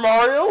Paper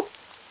Mario?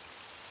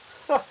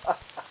 But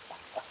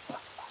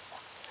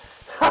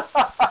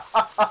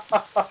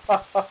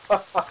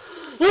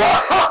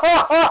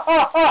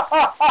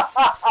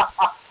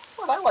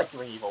I like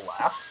doing evil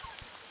laughs.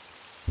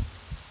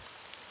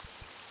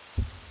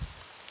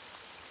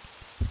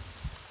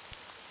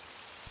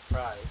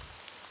 Right.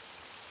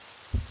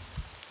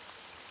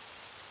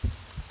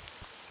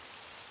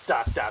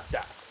 Dot, dot,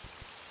 dot.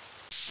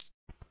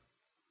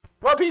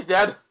 Well, he's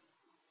dead.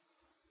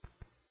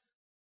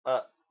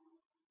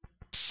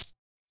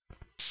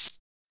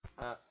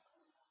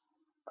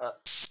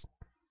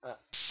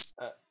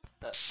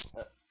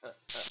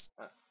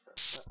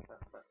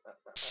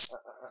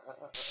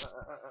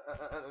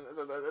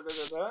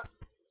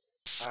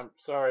 I'm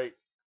sorry.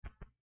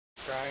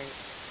 Trying.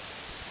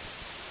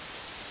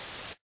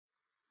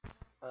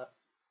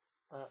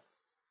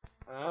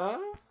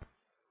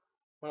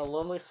 When a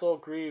lonely soul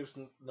grieves,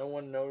 no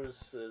one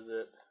notices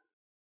it.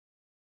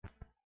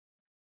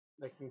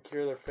 They can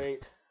cure their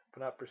fate,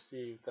 but not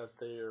perceive that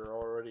they are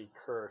already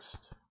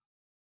cursed.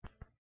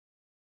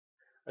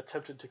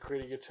 Attempted to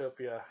create a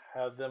utopia,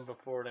 have them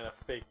before it in a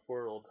fake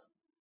world.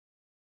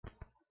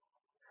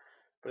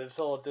 But it's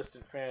all a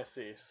distant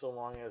fantasy, so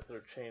long as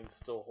their chains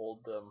still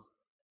hold them.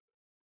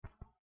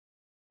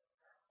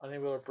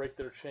 Unable to break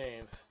their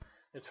chains,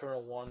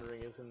 eternal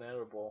wandering is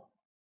inevitable.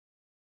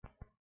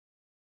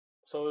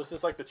 So is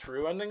this like the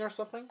true ending or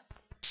something?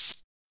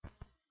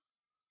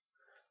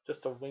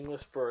 Just a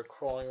wingless bird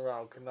crawling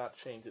around could not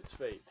change its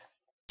fate.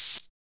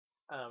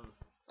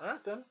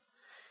 Alright then.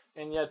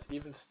 And yet,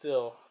 even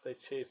still, they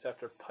chase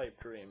after pipe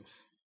dreams.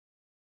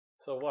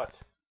 So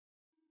what?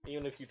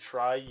 Even if you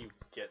try, you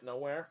get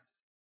nowhere?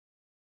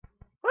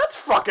 That's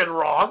fucking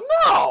wrong!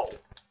 No!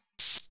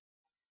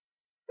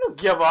 You don't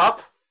give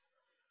up!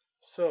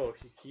 So,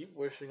 you keep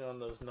wishing on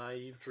those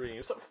naive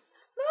dreams.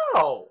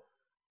 No!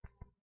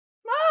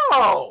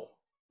 No!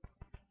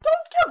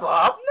 Don't give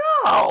up!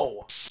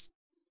 No!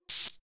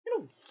 You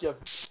don't give...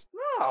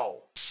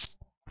 No!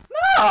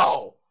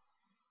 No!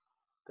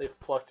 They've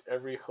plucked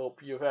every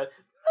hope you've had.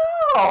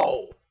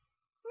 No!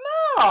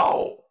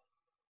 No!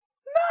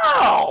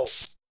 No!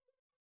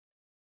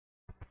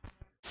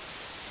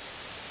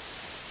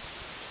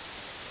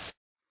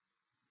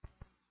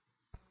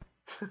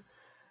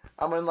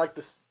 I'm in like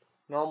this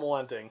normal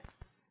ending.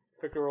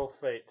 Fickerel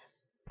fate.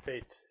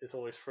 Fate is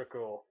always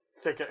Fickerel.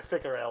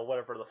 Fickerel,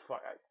 whatever the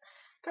fuck.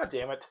 God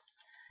damn it.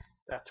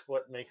 That's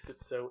what makes it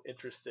so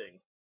interesting.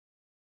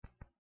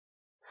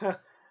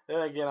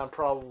 Then again, I'm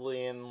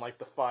probably in like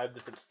the 5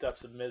 different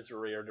steps of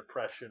misery or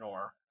depression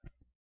or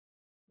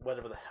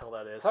whatever the hell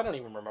that is. I don't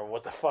even remember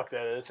what the fuck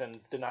that is, and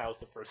denial's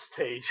the first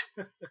stage.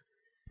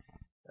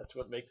 That's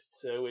what makes it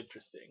so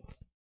interesting.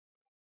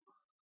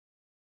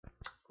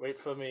 Wait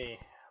for me,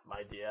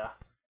 my dear.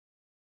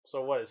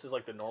 So what, is this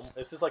like the normal,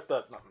 is this like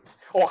the,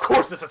 oh of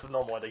course this is the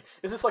normal ending.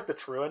 Is this like the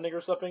true ending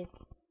or something?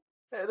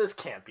 This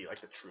can't be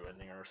like the true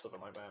ending or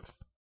something like that.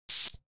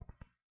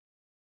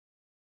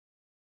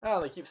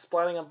 Oh, they keep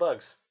splatting on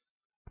bugs.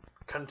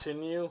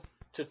 Continue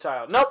to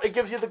tile. Nope, it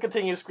gives you the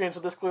continue screen, so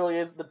this clearly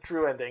is the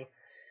true ending.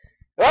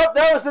 Oh,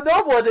 that was the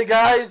normal ending,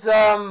 guys.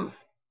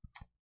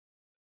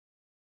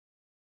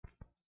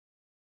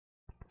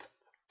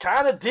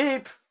 Kind of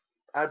deep.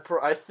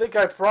 I think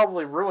I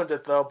probably ruined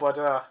it though,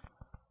 but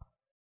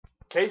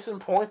case in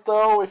point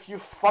though, if you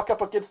fuck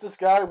up against this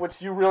guy,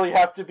 which you really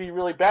have to be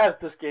really bad at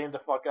this game to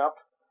fuck up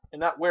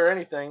and not wear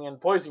anything and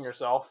poison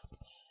yourself,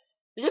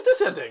 you get this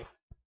ending,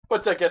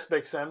 which I guess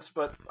makes sense.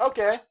 But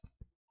okay.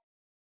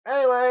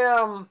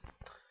 Anyway,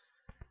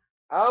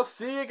 I'll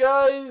see you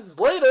guys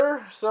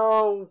later.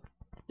 So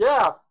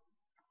yeah,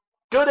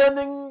 good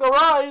ending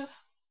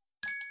arise.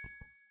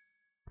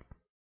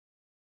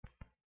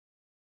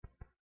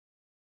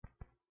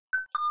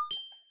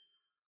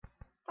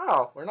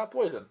 Oh, we're not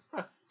poisoned.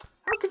 Huh.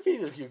 How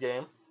convenient of you,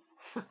 game.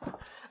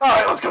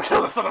 Alright, let's go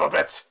kill this son of a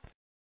bitch!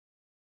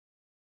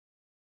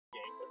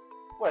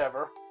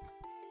 Whatever.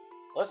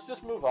 Let's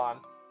just move on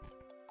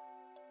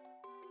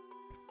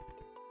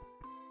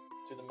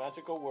to the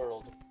magical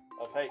world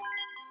of hate.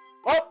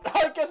 Oh,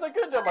 I guess I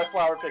could do my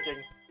flower picking.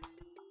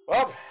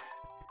 Well,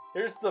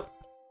 here's the...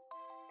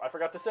 I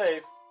forgot to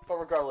save, but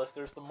regardless,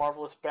 there's the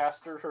marvelous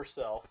bastard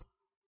herself.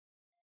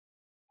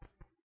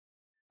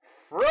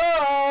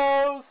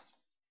 Froze!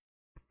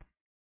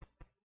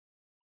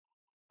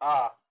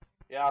 Ah,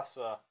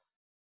 Yasa.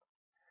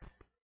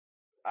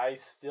 I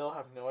still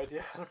have no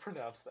idea how to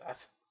pronounce that.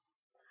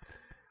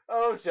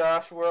 Oh,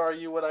 Josh, where are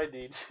you when I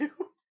need you?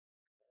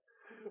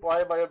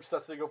 Why am I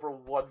obsessing over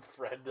one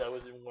friend that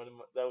was in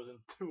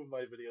two of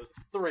my videos?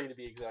 3 to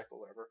be exact, or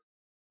whatever.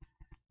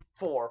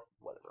 4,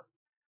 whatever.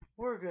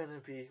 We're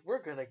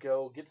gonna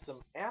go get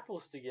some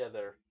apples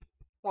together.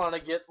 Wanna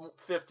get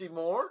 50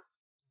 more?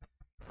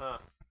 Huh.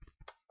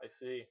 I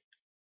see.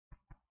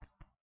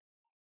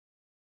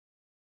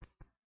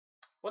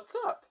 What's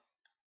up?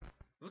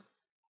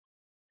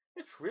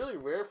 It's really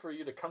rare for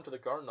you to come to the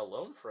garden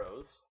alone,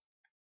 Froze.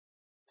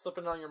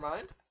 Slipping on your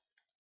mind?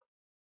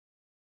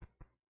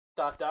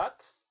 Dot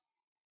dots?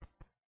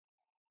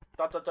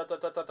 Dot dot dot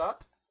dot dot dot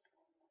dot?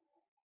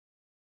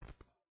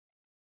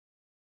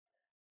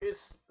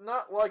 It's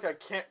not like I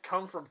can't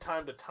come from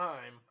time to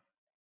time.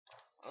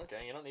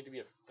 Okay, you don't need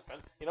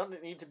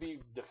to be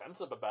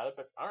defensive about it,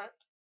 but alright.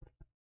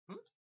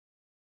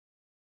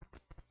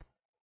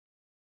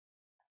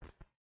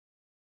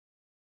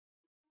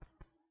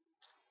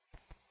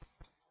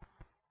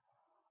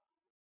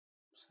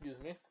 Excuse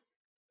me.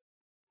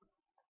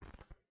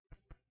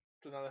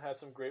 Should not have had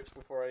some grapes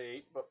before I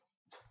ate, but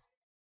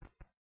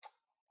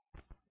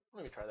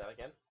let me try that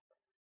again.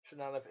 Should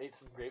not have ate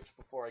some grapes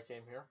before I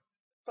came here,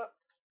 but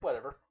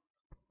whatever.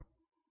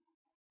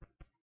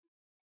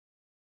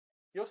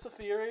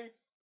 Yosafiri?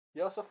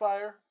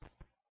 Yosafire?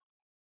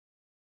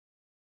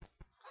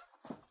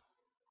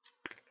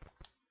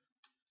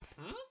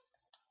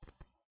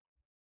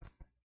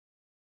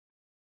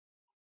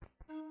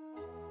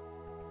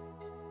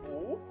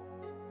 Ooh.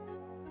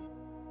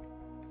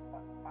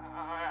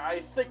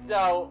 I think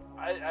now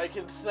I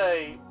can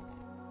say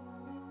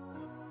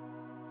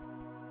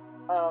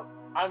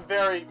I'm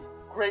very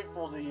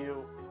grateful to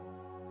you.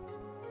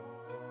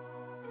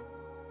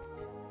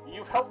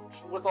 You've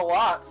helped with a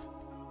lot.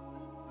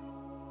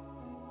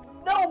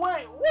 No,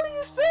 wait, what are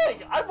you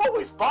saying? I'm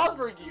always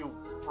bothering you,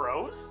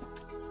 bros.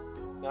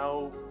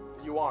 No,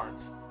 you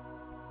aren't.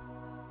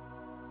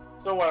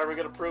 So what, are we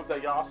gonna prove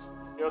that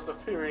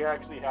Yosafiri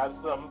actually has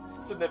some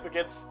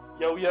significance?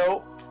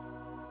 Yo-yo?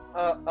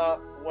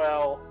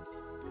 Well...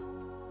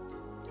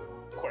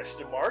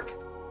 Question mark?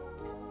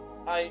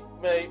 I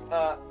may,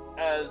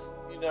 as,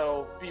 you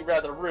know, be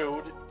rather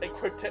rude, and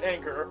quick to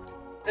anger,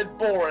 and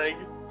boring,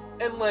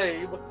 and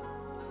lame,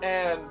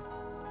 and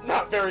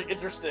not very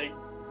interesting,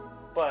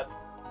 but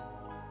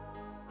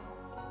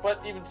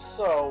even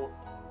so,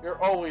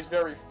 you're always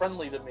very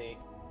friendly to me.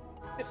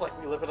 It's like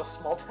we live in a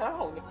small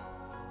town,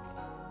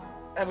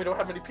 and we don't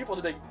have many people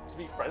to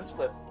be friends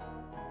with.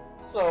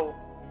 So,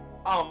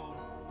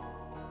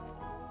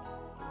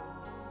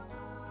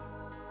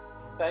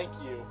 thank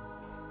you.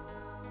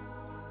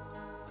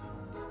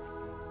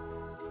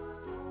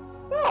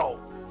 No,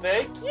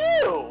 thank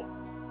you!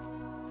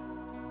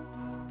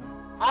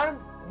 I'm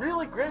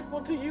really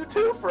grateful to you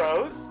too,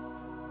 Froze.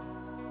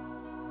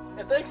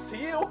 And thanks to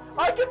you,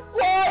 I can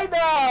fly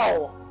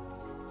now!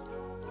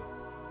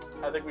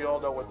 I think we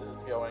all know where this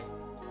is going.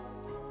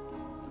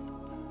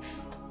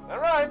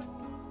 Alright.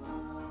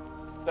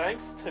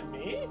 Thanks to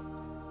me?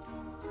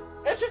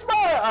 And she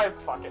smiled!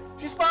 Fuck it.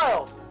 She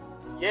smiled!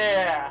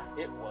 Yeah,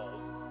 it was.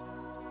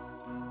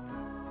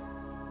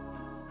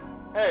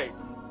 Hey,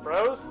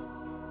 Froze?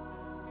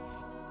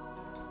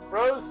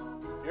 Froze,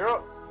 you're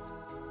up.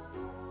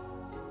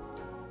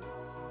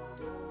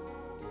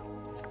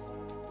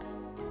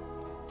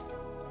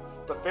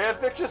 The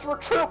fanfictions were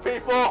true,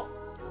 people!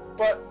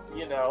 But,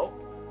 you know,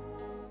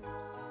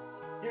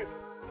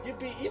 you'd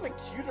be even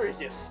cuter if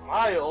you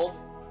smiled.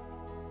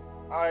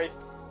 I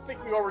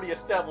think we already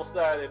established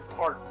that in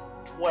part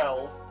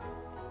 12.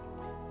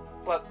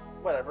 But,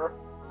 whatever.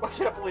 I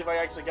can't believe I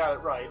actually got it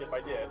right if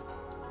I did.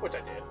 Which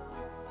I did.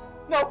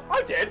 No,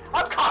 I did!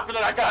 I'm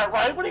confident I got it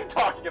right! What are you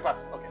talking about?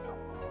 Okay, no.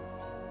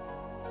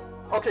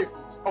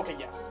 Okay,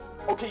 yes.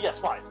 Okay, yes,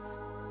 fine.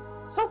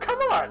 So come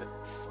on!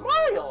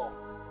 Smile!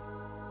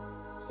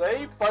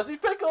 Say fuzzy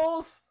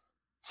pickles!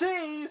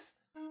 Cheese!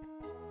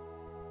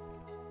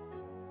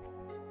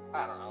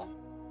 I don't know.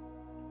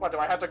 What, do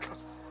I have to...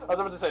 I was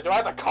about to say, do I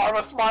have to carve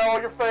a smile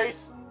on your face?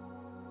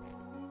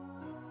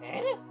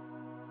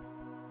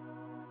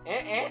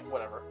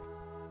 Whatever.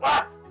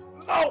 Ah!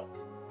 No!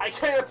 I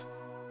can't!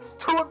 It's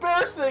too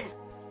embarrassing!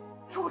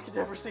 No one can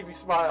ever see me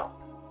smile.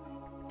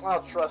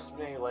 Oh, trust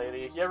me,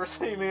 lady. If you ever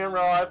see me in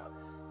real life,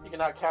 you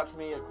cannot catch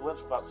me a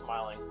glimpse without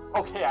smiling.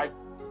 Okay, I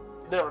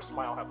never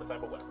smile half the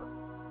time, but whatever.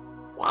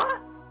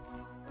 What?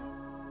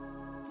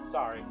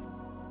 Sorry.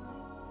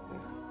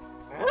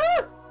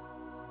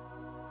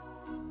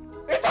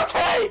 It's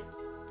okay!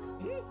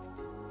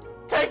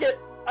 Take it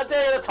a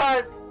day at a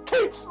time!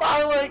 Keep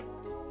smiling!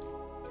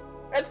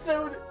 And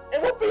soon,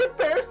 it won't be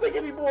embarrassing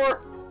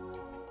anymore!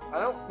 I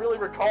don't really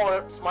recall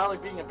it,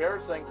 smiling being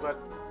embarrassing, but...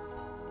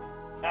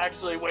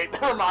 Actually, wait,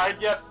 never mind,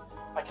 yes,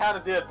 I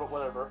kinda did, but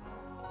whatever.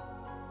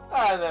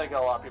 And then again,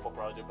 a lot of people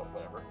probably do, but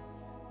whatever.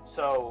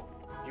 So,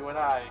 you and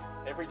I,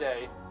 every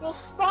day, will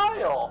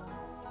smile!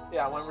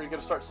 Yeah, when are we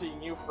gonna start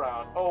seeing you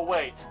frown? Oh,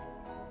 wait.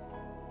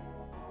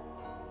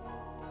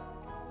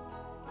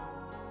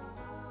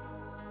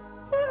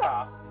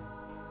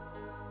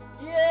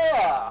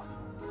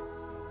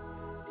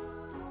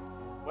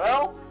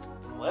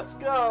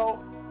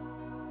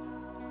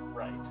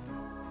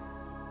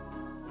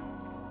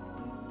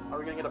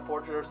 we gonna get a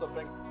portrait or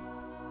something?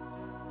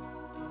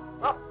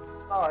 Oh,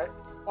 alright.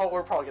 Oh,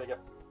 we're probably gonna get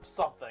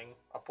something,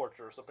 a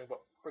portrait or something,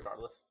 but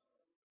regardless.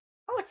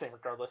 I like saying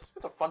regardless.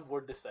 It's a fun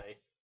word to say.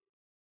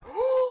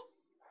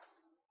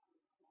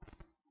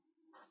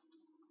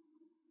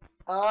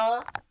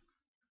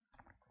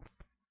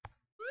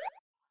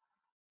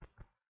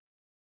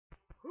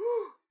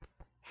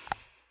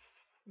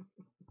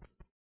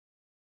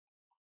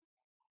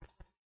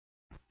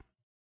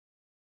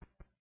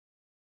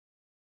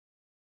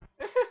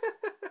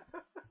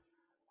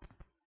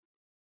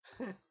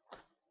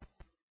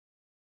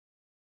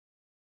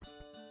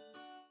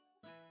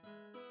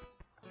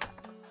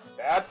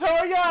 That's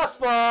our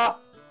Yaspa!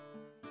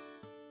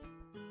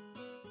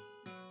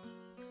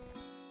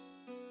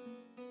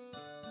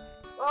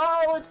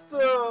 Oh, it's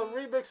the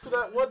remix to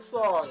that one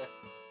song.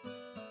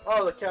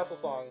 Oh, the castle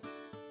song.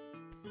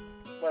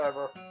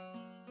 Whatever.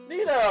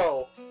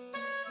 Nino!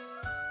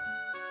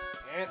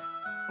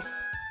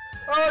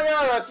 Oh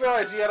yeah, that's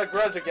right, he had a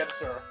grudge against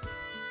her.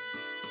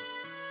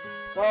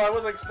 Well, I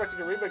wasn't expecting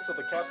a remix of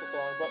the castle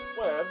song, but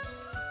whatevs.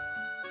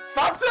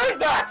 Stop saying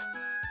that!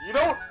 You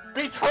don't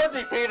be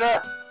trendy,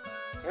 Peter!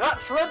 You're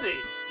not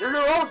trendy! You're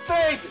your own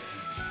thing!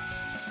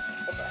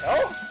 What the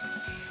hell?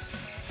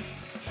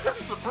 This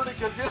is a pretty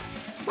good news.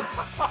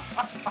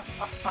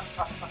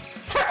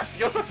 Cass,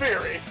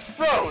 Yosefiri,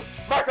 Rose,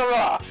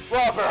 Macara,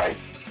 Strawberry,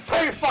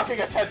 pay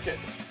fucking attention!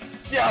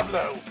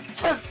 Diablo,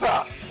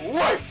 Chinsa,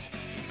 White,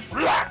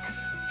 Black,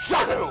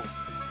 Shadow,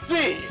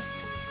 D,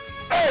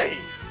 A,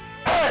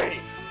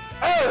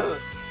 L,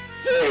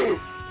 G,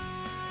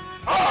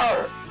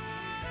 R,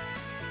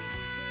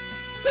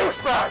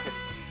 Douchebag!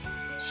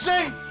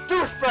 Shane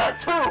Douchebag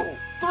 2,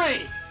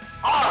 3,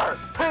 R,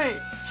 P,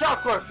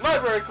 Shop Clerk,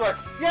 Library Clerk,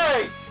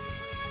 yay!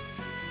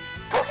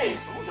 Cookies!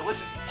 Ooh,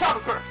 delicious.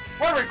 Shop Clerk,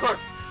 Library Clerk,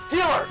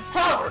 Healer,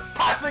 Traveler,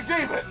 Passing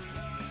Demon!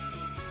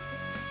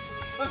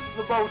 This is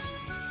the most.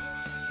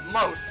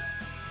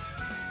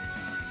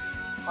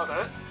 Oh, is that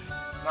it?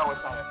 No,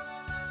 it's not it.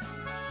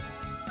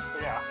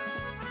 But yeah.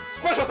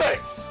 Special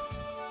thanks!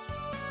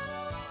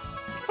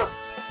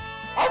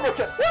 Armor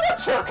Kit, where'd that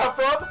chair come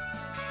from?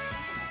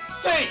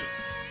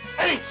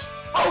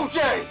 C-H-O-J!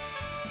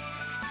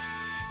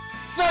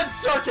 Zen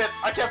Circuit!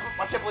 I can't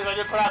believe I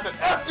didn't pronounce it.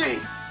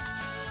 FD!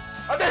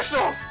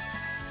 Initials!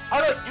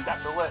 You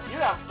got no lip. You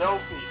have no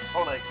feet.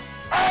 Oh, thanks.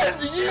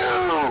 And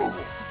you!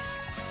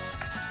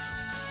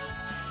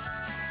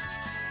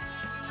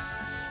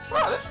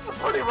 Wow, this is a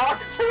pretty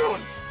rockin'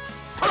 tunes!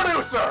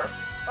 Producer!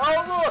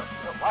 Oh, look!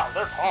 Oh, wow,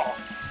 they're tall.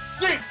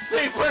 Deep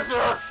Sea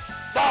Prisoner!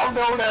 Now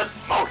known as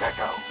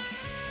Mokeko!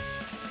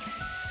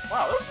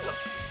 Wow,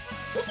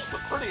 this is a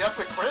pretty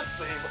epic Prince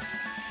theme.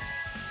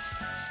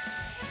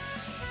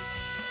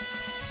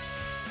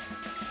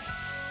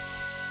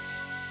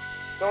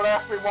 Don't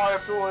ask me why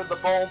I'm doing the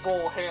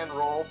Bull hand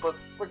roll, but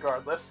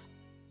regardless.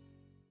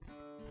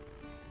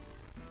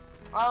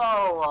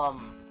 Oh,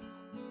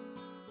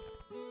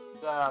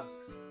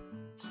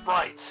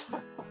 sprites.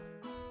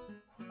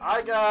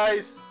 Hi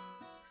guys!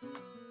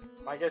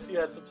 I guess he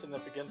had some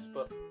significance,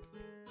 but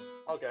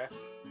okay.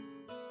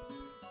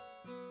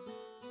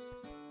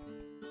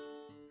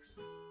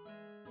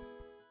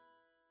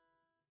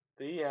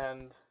 The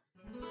end.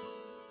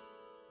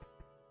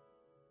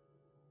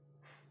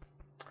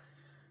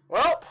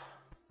 Well,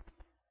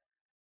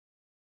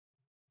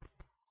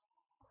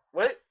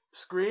 wait,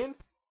 screen.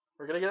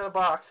 We're gonna get a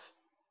box.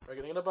 We're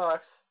gonna get a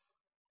box.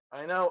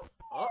 I know.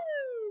 Oh.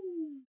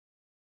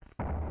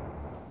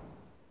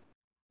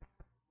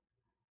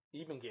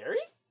 Even Gary?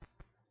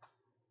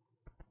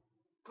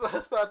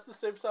 That's the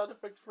same sound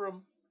effect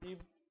from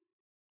Eben.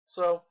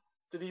 So,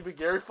 did even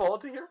Gary fall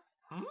into here?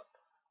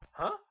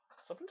 Huh?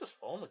 Something just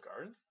fall in the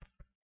garden?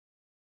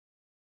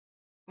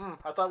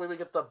 I thought we would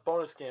get the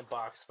bonus game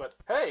box, but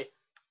hey,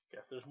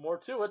 guess there's more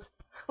to it.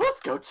 Let's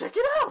go check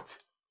it out!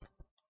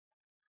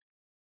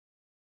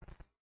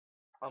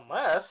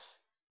 Unless...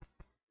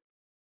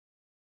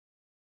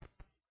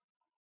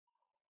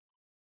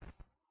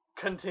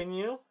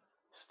 Continue.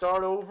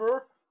 Start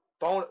over.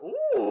 Bonus.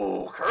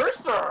 Ooh,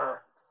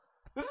 cursor!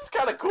 This is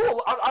kind of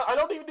cool. I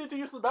don't even need to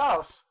use the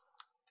mouse.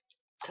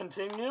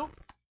 Continue.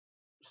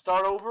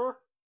 Start over.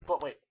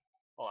 But wait.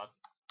 Hold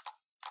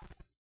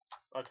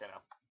on. Okay,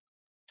 now.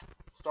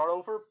 Start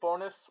over,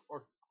 bonus,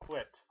 or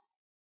quit.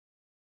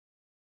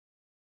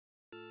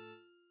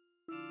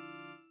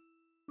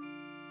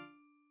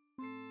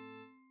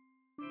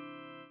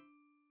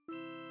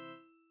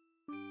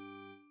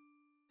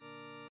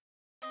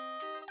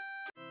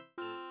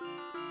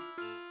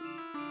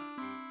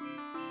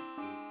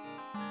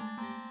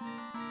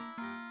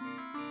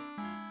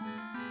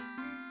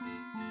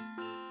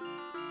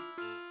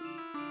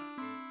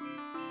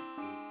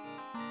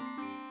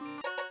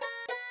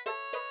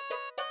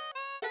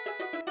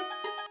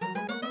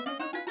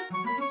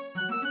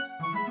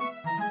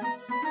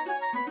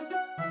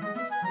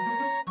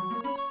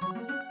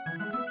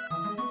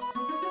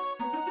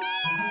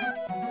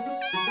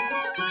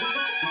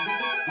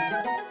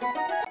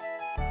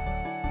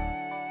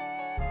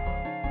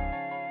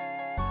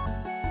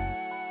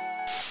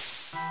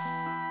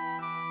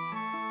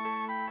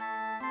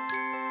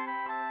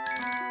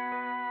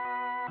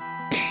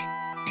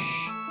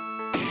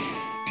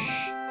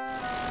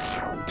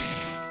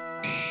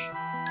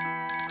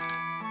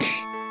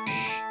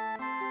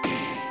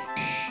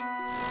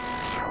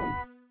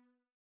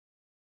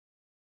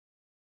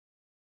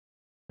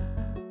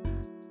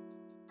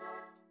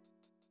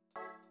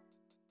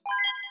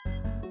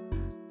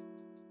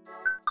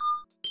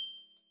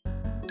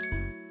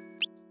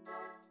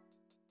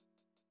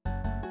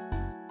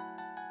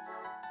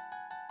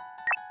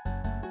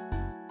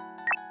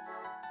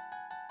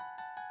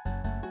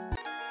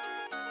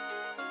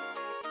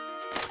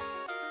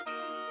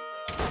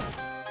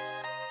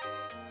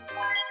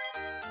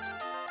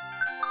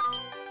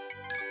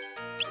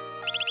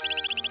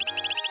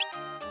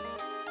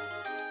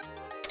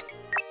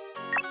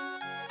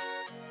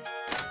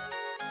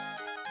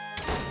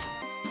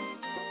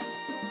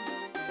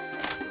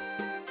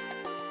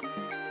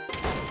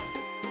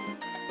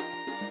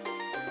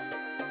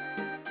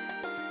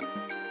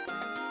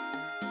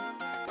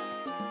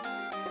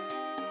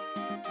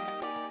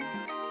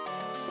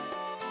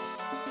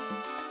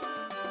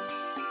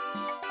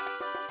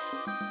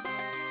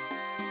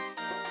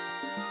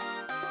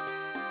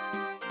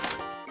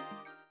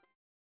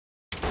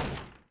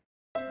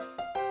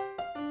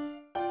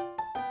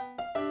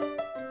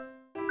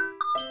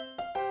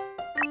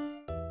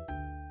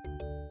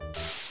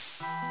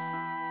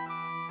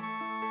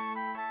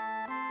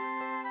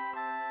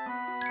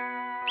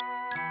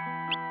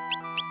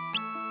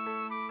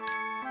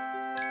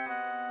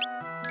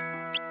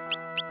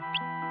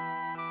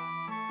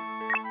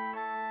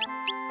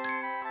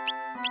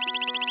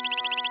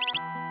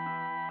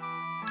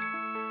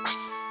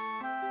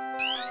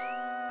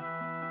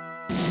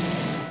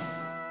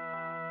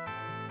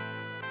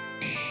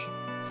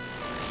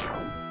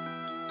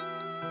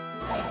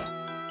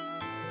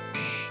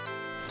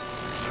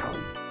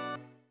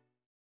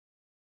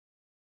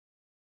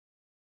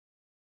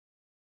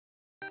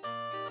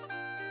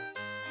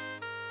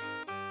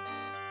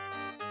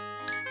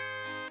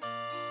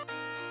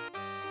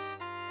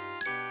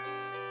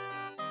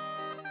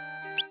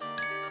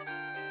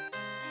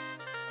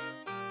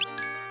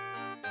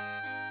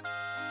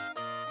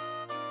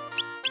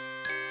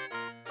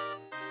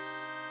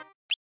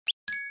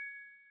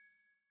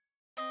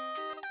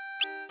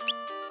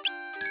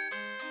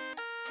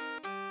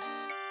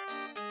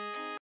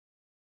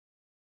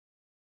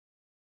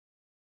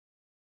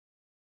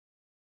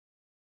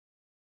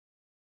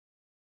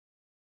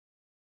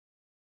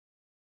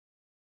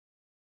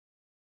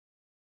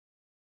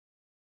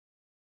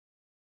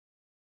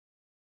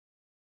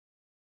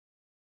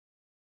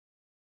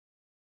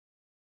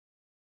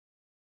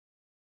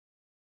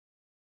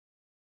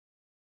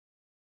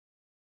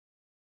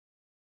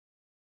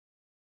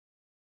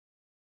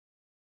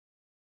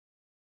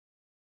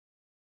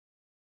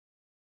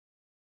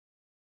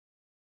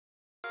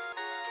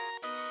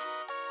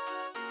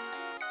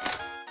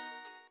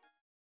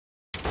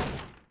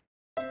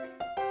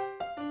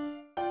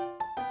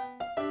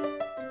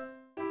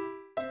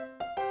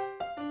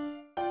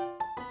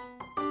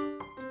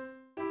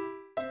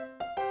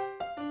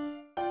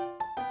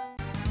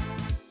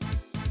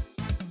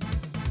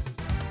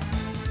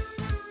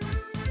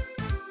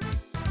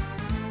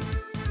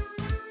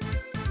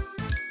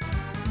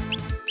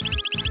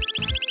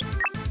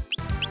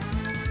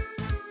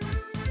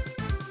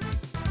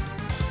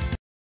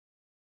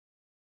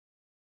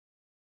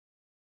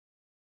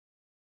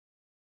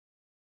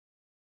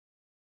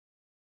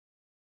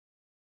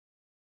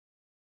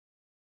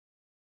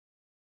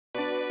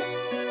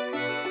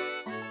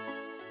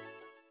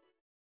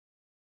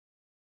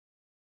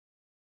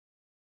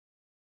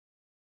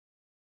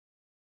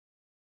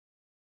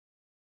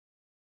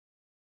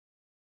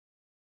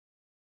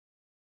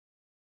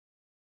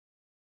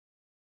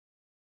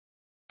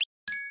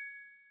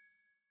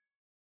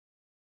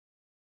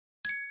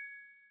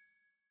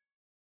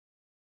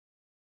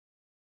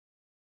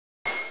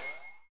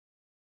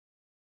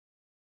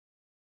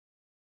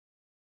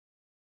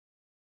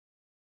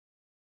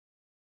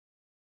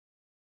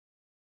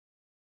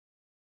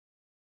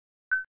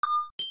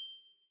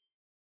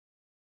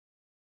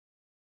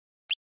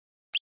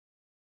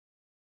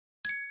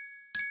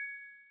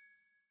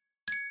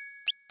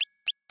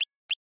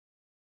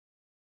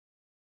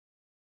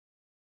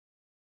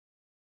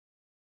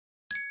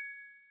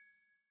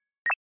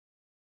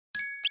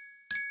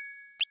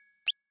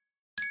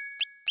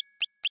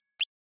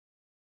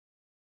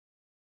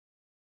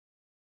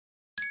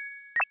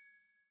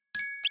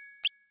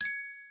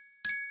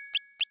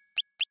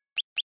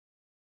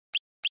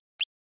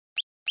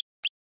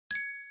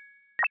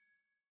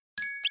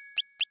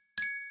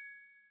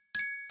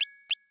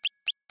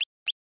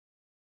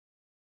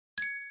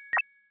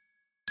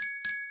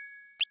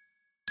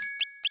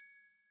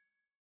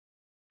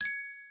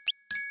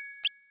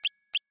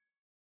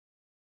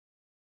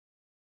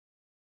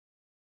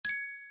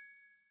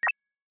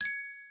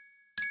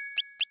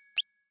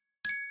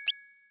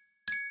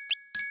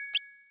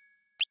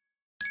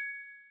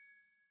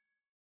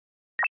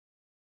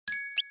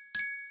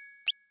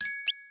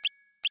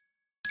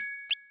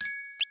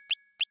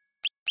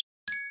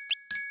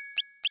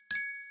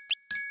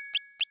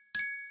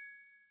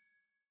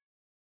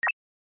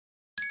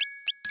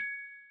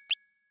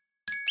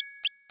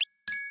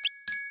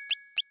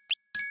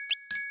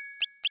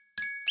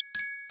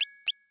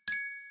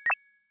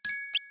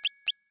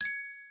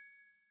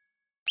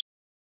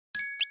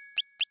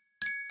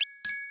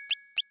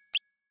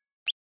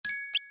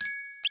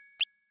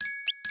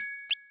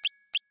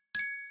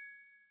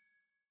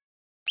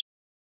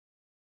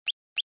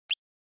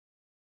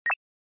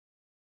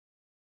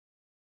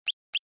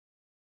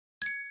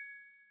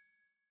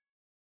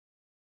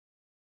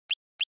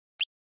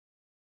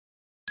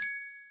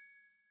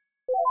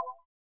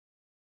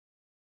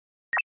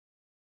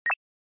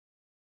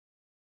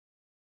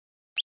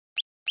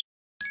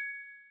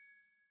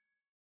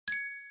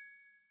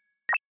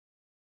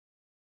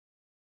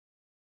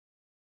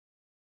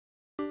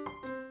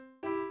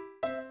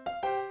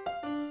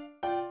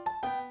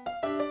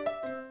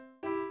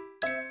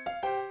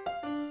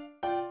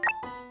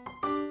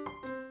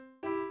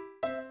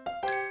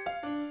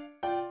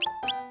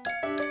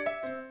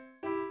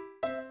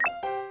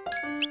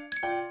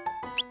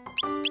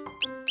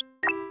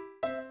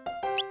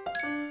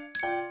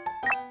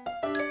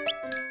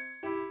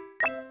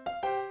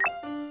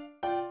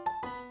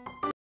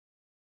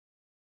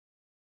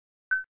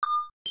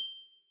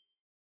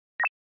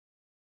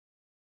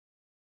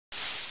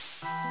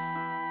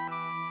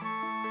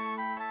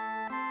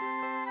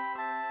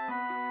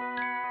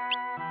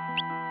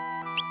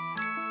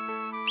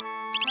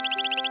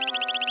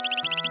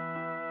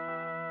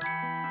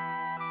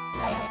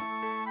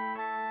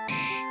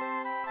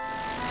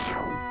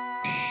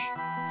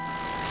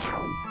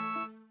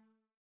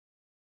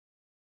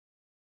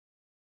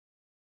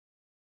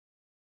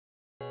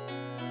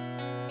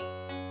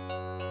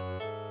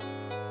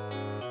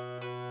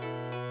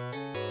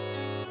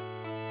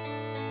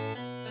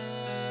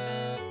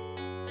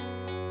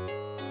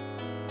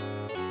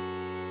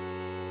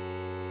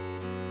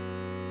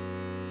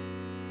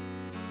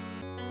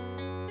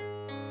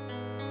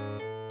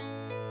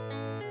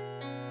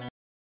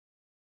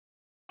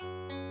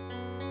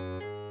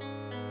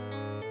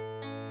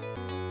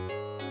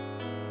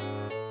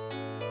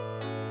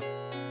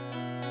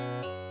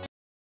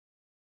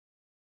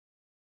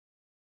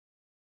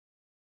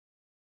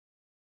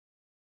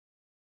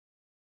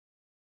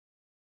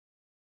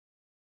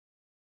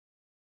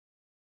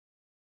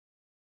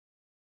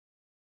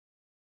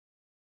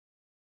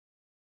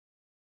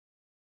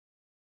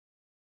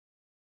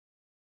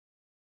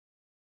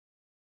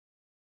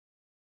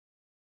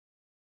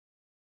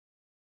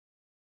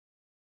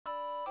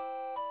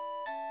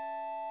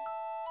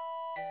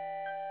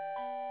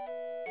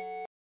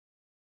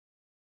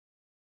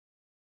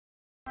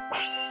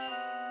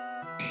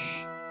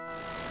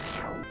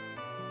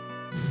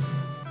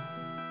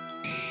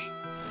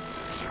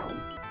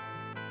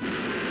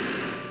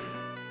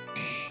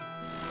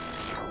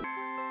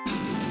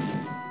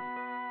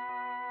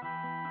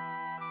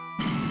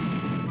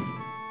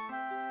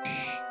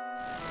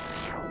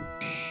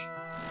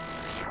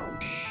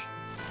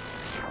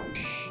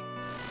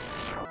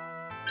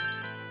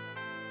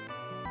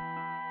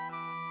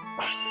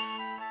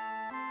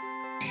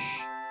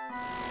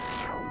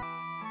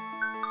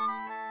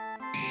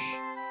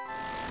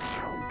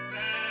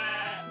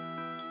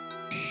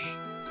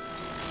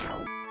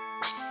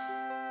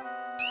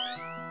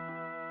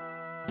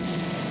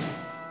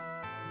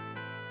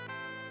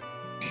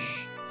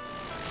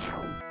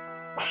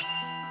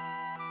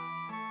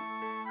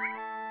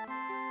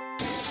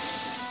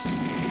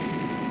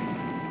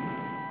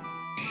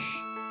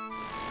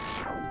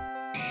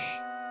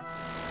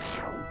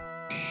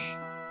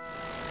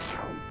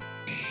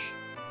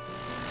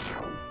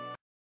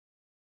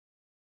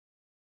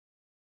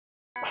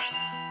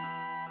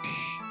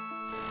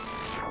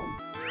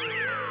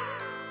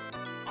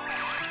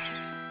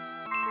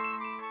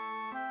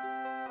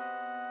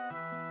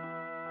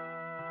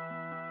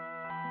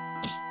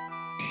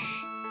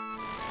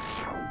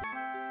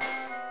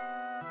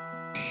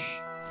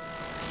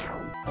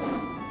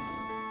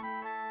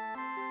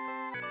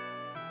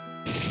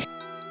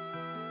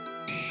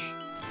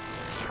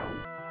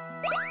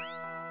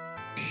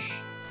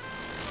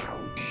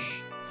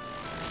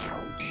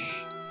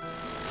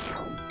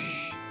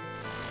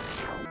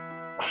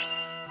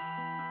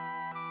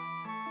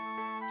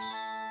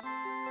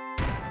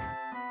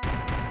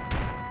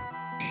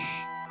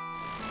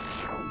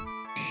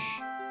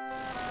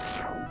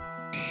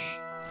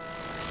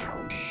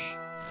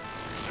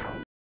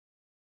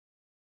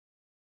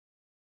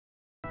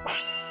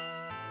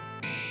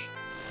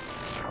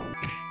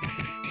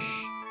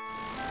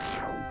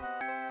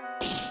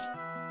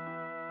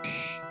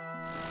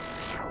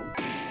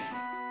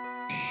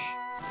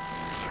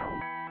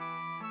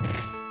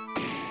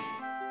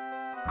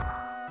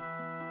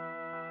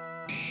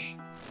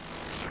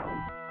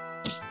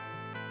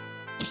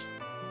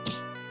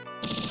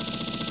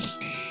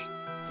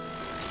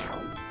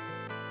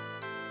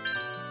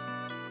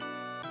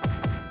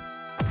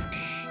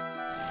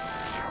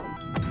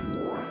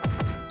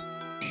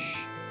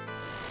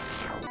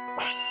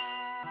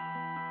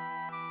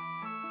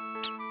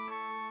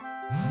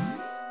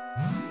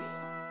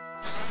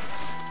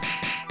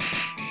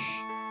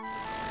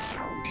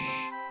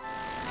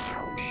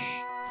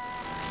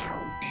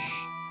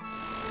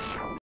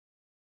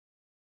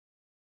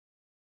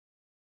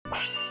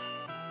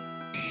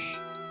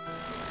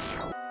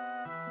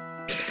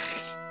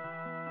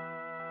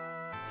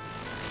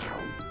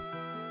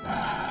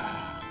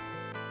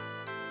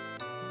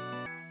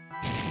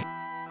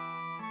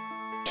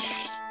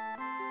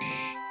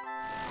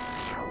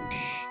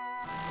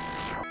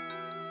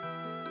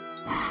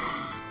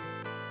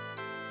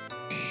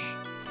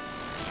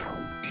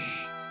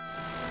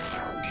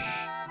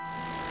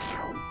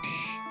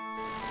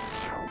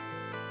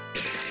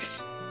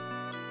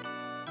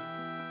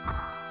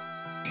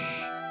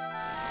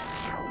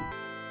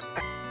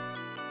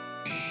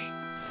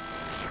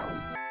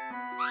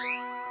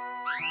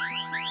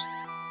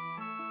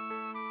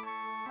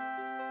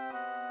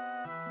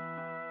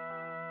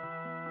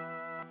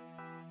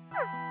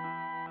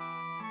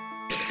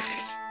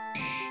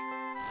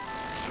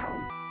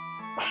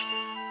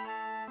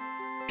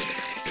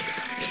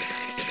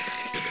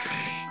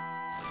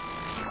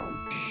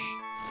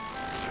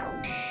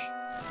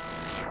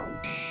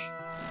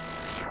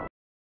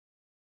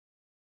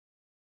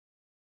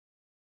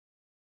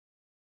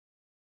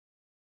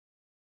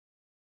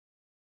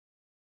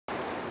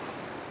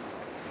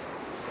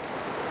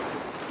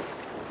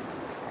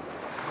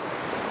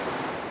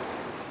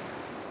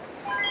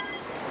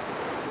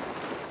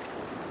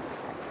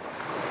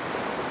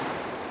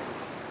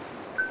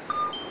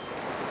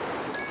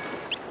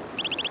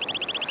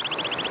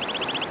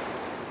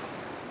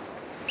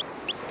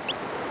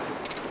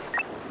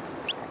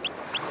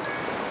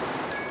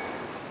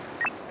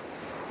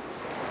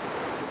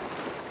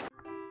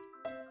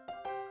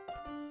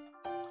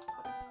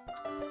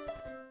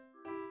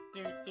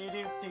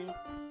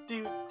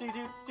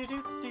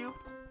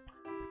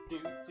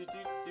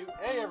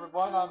 Hey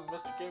everyone, I'm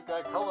Mr. Game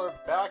Guy Color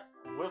back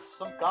with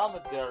some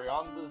commentary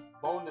on this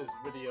bonus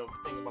video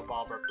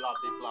thingamabobber,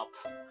 bloppy blop.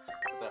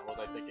 What the hell was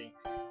I thinking?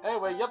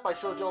 Anyway, yep, I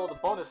showed you all the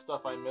bonus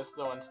stuff I missed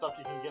though, and stuff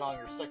you can get on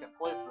your second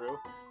playthrough.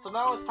 So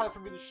now it's time for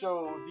me to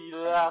show the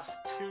last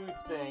two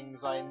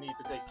things I need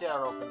to take care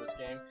of in this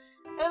game,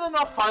 and then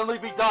I'll finally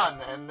be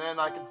done, and then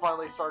I can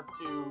finally start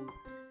to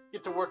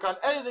get to work on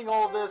editing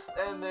all this,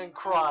 and then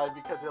cry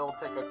because it'll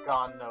take a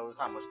god knows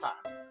how much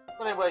time.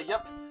 But anyway,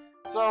 yep.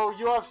 So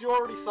you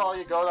already saw,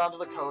 you go down to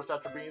the coast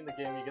after beating the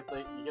game, you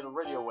get a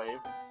radio wave,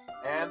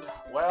 and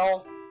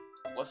well,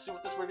 let's see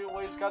what this radio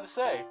wave's got to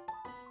say.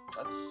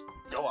 Let's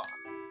go on.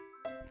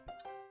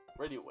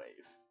 Radio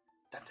wave.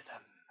 Dun dun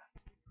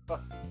dun.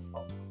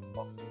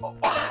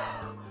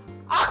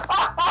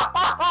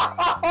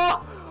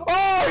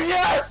 Oh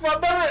yes,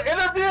 another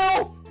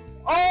interview.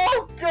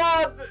 Oh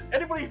god!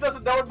 Anybody who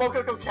doesn't know in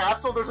Mokoko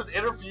Castle, there's an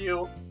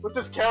interview with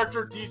this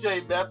character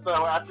DJ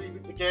Metho after you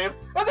beat the game,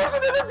 and there's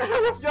an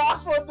interview with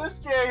Yashua in this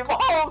game.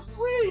 Oh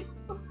sweet!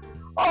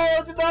 Oh,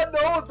 I did not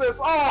know this.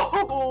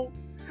 Oh,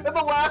 and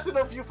the last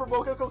interview for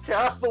Mokoko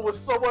Castle was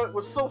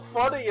so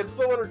funny and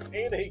so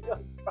entertaining. Oh,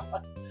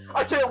 god.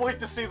 I can't wait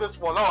to see this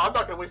one. Oh, I'm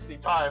not gonna waste any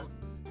time.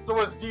 So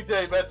is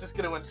DJ Met just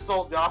gonna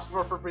insult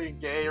Yashua for being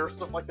gay or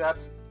stuff like that?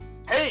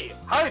 Hey,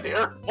 hi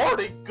there.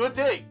 Morning, good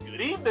day, good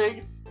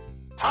evening.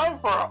 Time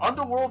for our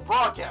Underworld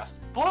broadcast,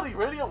 Bloody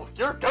Radio with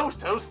your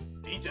ghost host,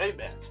 DJ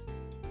Met.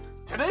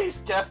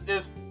 Today's guest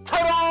is,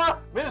 ta-da,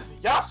 Ms.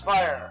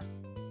 Yashfire!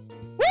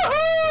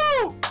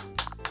 Woohoo!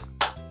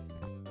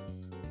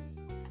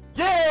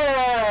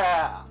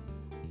 Yeah!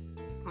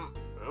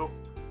 Who?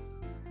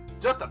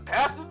 Just a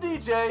passing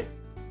DJ.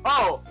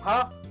 Oh,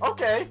 huh?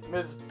 Okay,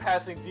 Ms.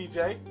 Passing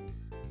DJ.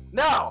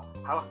 Now,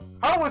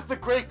 how was the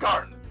Great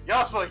Garden?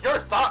 Yashfire, your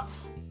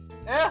thoughts?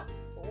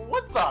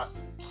 What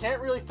thoughts?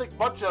 Can't really think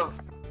much of.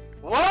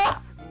 What?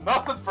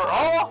 Nothing for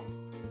all?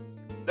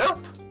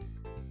 Nope.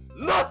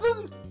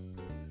 Nothing?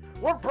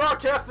 We're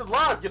broadcasting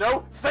live, you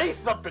know. Say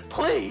something,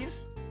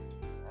 please.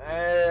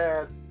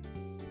 And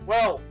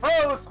well,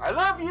 Froze, I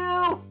love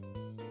you.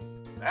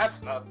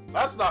 That's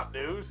not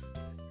news.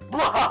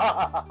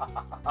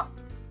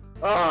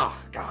 Oh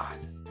God.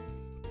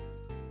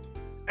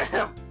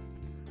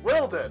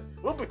 Well then,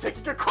 we'll be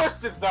taking your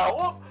questions now.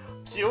 Oh,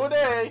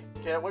 Q&A.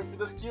 Can't wait for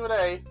this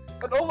Q&A.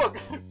 And oh look,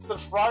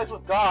 there's fries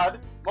with God,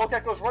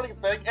 Mokeko's running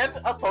thing, and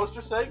a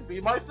poster saying "Be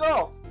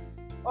myself."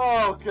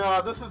 Oh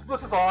god, this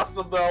is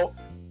awesome though.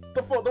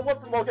 The one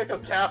from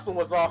Mokeko Castle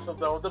was awesome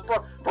though.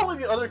 Probably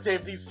the other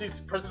game Deep Sea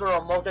Prisoner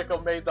or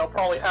Mokeko made though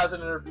probably has an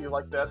interview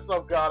like this.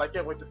 Oh god, I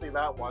can't wait to see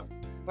that one.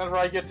 Whenever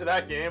I get to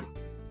that game.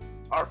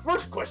 Our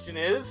first question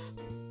is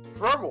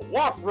from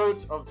Waff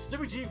Roach of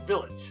Sibiji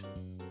Village.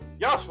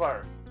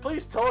 Yashfire,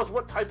 please tell us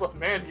what type of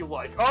man you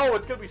like. Oh,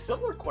 it's gonna be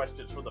similar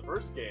questions for the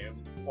first game.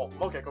 Well,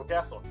 Mokeko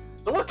Castle.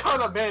 So what kind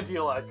of man do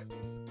you like?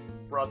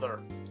 Brother.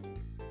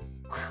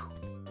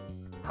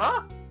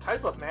 Huh?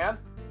 Type of man?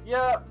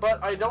 Yeah,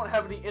 but I don't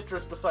have any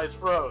interest besides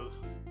Froze.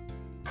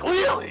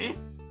 Clearly!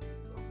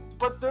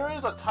 But there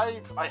is a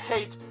type I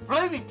hate.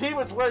 Flaming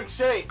demons wearing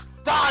shades!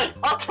 Die!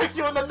 I'll kick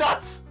you in the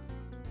nuts!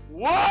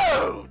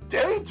 Whoa!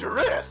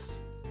 Dangerous!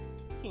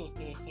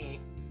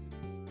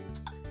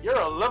 You're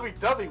a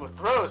lovey-dovey with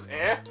Froze,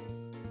 eh?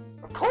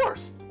 Of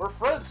course! We're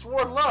friends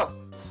sworn love,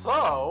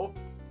 so...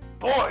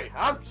 Boy,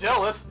 I'm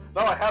jealous,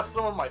 though I have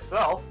someone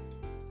myself.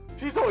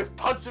 She's always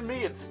punching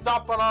me and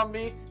stomping on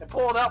me and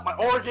pulling out my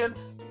organs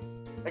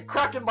and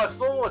cracking my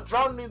soul and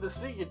drowning me in the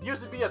sea and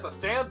using me as a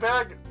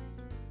sandbag.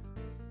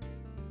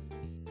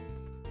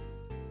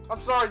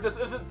 I'm sorry, this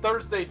isn't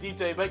Thursday,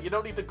 DJ, mate. You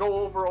don't need to go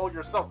over all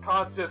your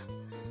self-conscious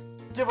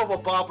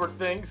give-em-a-bobber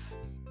things.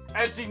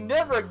 And she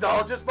never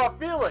acknowledges my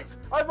feelings.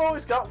 I've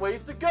always got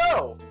ways to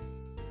go.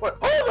 Wait,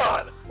 hold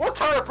on! What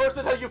kind of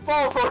person have you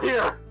fallen for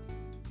here?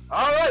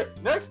 Alright,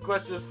 next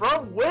question is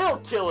from Whale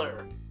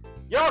Killer.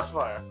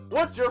 Yashfire,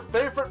 what's your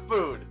favorite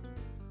food?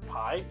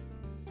 Pie?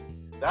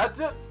 That's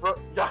it,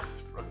 I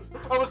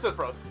almost said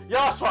Froze.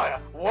 Yashfire,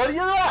 what do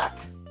you like?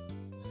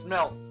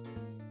 Smell.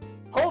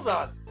 Hold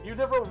on, you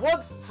never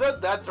once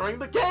said that during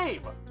the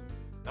game.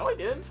 No, I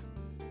didn't.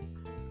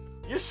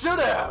 You should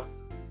have.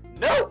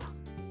 Nope.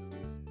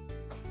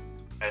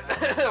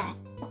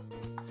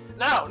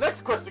 Now,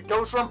 next question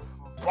goes from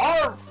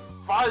Bar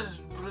Fuzz.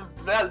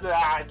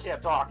 I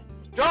can't talk.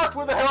 Josh,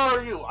 where the hell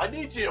are you? I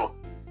need you.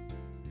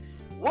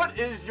 What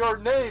is your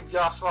name,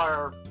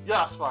 Yasfire?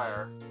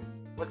 Yasfire.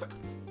 What's it?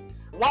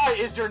 Why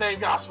is your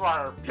name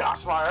Yasfire?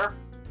 Yasfire?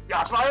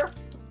 Yasfire?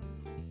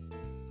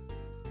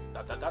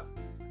 Dot dot dot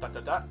dot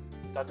dot dot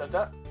dot dot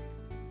dot.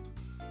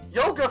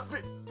 Yoga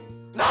fi-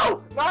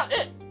 No, not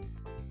it.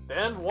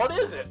 Then what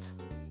is it?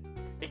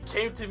 It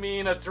came to me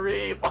in a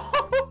dream.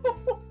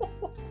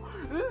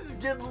 This is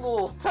getting a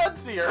little tense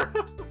here.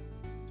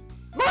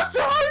 Master.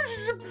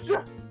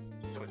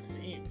 So it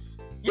seems.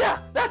 Yeah,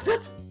 that's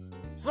it.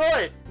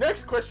 Sorry.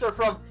 Next question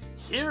from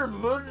here.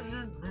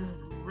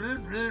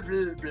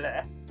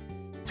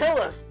 Tell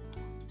us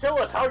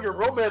how your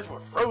romance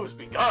with Rose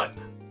begun.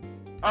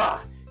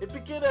 It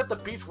began at the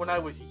beach when I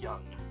was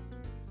young.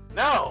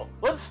 Now,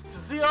 let's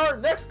see our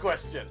next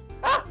question.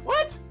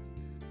 What?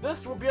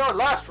 This will be our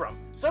last from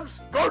some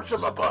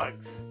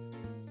Scorchamabugs.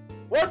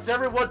 What's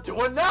everyone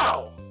doing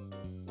now?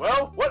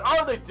 Well, what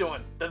are they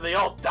doing? Did they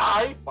all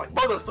die? Like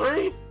Mother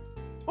 3?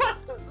 What?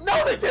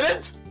 No, they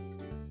didn't!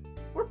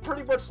 We're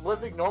pretty much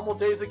living normal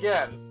days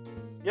again.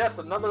 Yes,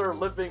 another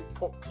living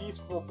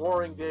peaceful,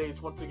 boring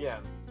days once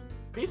again.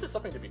 Peace is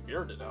something to be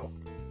feared, to know.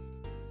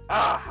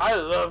 I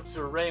love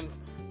to rain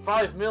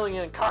 5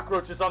 million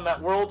cockroaches on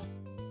that world.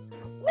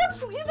 What's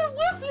even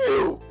with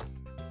you?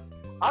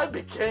 I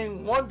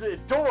became one to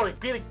enjoy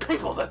beating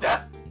people to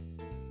death.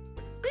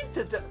 Beat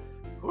to death?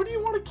 Who do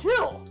you want to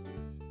kill?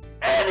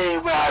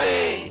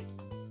 Anybody!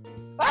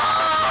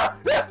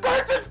 This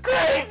person's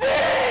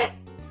crazy!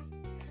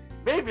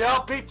 Maybe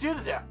I'll beat you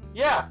to death.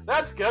 Yeah,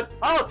 that's good.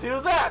 I'll do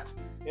that.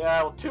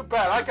 Yeah, well, too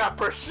bad. I got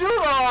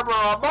prosciutto armor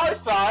on my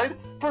side.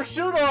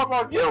 Prosciutto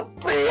armor on you,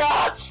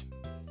 biatch!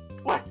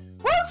 What?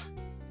 What?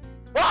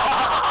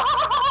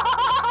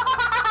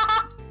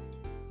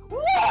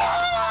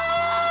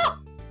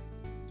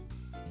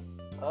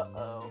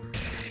 Uh-oh.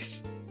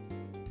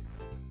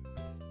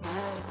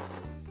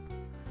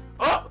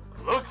 Oh,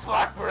 looks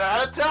like we're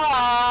out of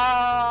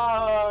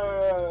time!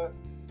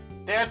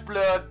 Dance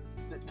blood.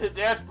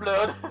 Dance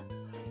blood.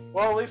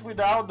 Well, at least we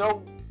now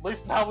know. At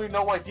least now we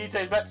know why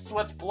DJ Met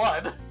sweats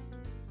blood.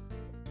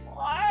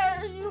 Why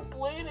are you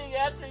bleeding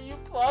after you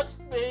punched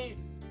me?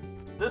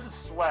 This is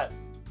sweat.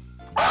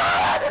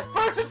 This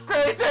person's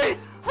crazy!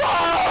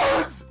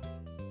 Rose!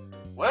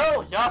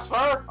 Well,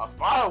 Yasfire, a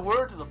final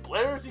word to the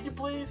players, if you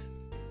please?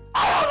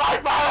 I don't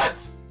like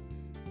violence!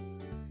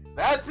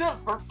 That's it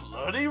for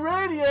Bloody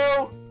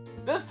Radio!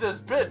 This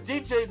has been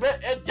DJ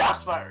Met and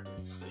Yasfire.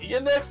 See you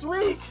next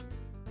week!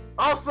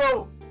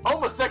 Also,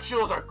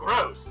 homosexuals are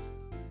gross.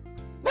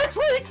 Next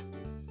week?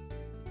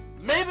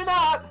 Maybe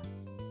not!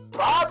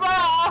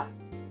 Bye-bye!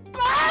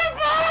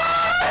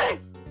 Bye-bye!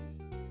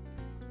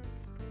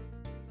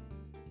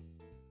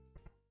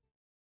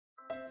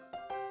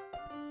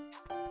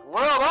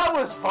 Well, that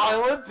was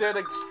violent and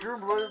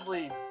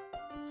extremely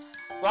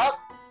suck.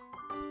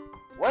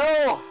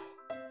 Well,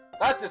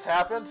 that just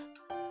happened.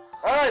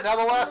 Alright, now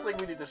the last thing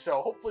we need to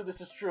show. Hopefully this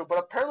is true. But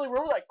apparently,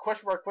 remember that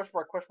question mark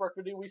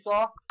video we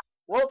saw?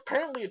 Well,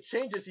 apparently it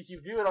changes if you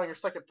view it on your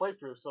second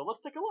playthrough. So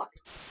let's take a look.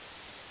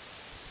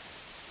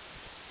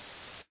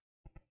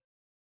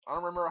 I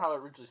don't remember how it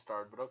originally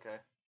started, but okay.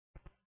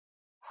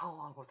 How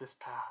long will this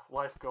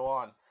life go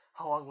on?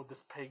 How long will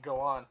this pain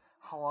go on?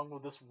 How long will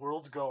this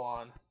world go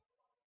on?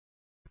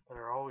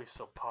 They're always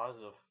so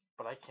positive,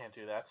 but I can't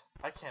do that.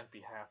 I can't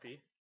be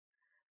happy.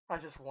 I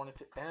just want it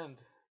to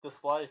end.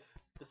 This life,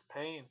 this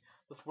pain,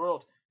 this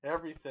world,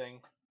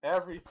 everything,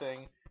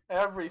 everything,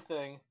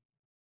 everything.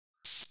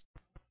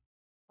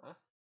 Huh?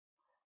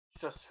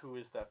 Just who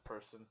is that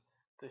person?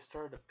 They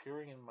started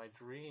appearing in my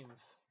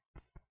dreams.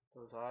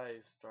 Those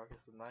eyes, dark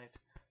as the night,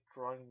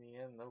 drawing me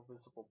in, no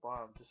visible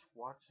bond, just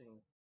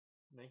watching,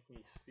 make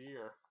me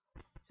fear.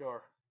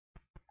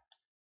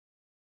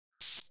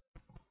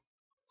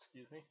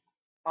 Excuse me?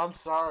 I'm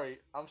sorry,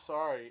 I'm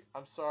sorry,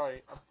 I'm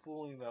sorry, I'm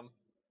fooling them.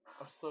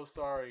 I'm so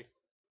sorry.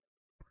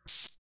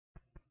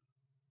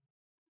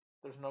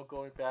 There's no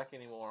going back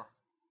anymore.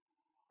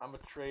 I'm a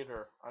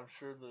traitor. I'm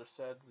sure they're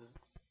sad.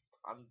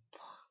 I'm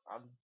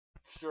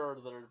sure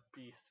they'd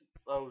be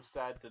so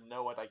sad to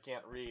know it. I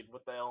can't read.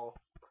 What the hell?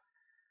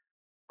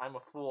 I'm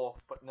a fool,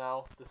 but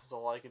now this is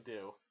all I can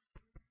do.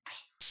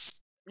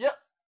 Yep!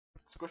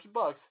 Squishy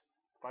bugs.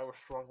 If I were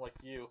strong like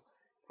you,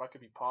 if I could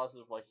be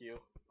positive like you,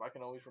 if I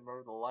can always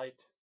remember the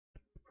light,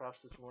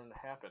 perhaps this wouldn't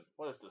happen.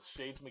 What is this,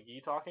 Shades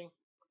McGee talking?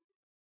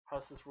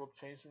 How's this world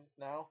changing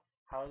now?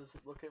 How does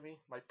it look at me?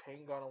 My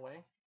pain gone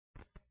away?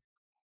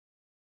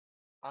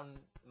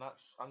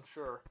 I'm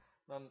sure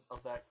none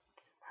of that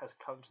has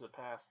come to the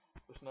past.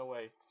 There's no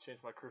way to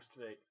change my cursed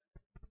fate.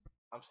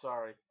 I'm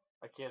sorry.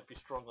 I can't be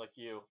strong like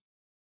you.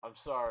 I'm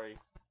sorry.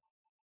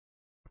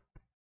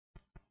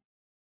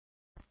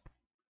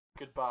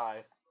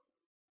 Goodbye.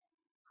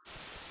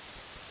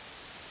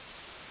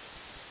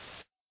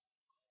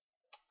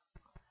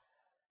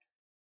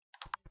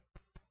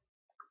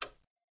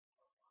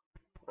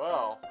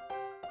 Well,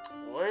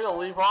 way to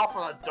leave off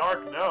on a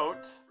dark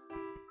note.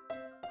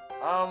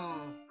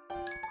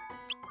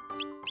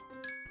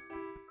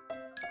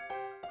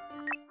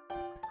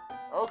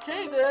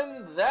 Okay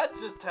then, that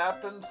just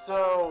happened,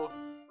 so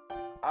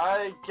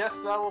I guess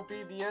that will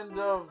be the end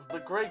of the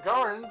Grey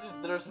Garden.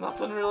 There's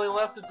nothing really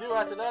left to do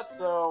after that,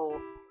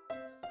 so...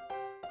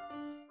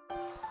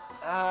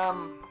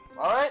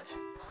 alright.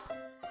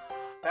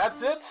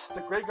 That's it.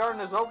 The Grey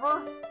Garden is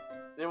over.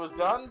 It was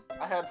done.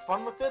 I had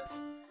fun with it.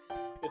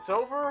 It's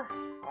over.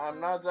 I'm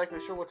not exactly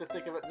sure what to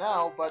think of it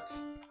now, but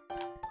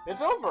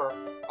it's over.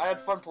 I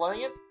had fun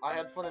playing it. I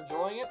had fun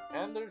enjoying it,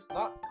 and there's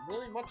not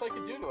really much I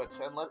could do to it.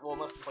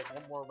 Unless it's like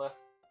one more less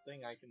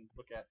thing I can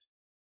look at.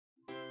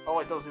 Oh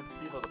wait,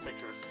 these are the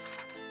pictures.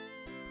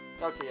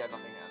 Okay, yeah,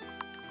 nothing ends.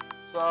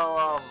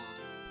 So,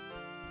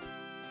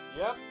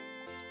 yep.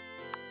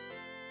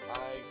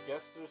 I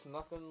guess there's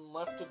nothing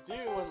left to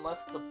do unless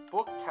the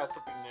book has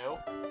something new.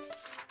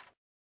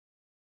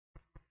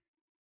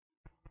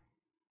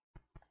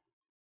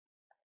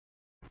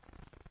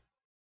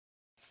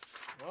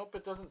 Nope,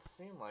 it doesn't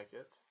seem like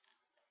it.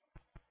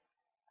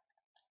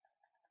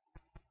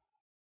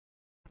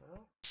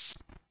 No?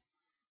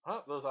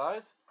 Huh, those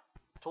eyes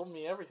told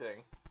me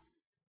everything.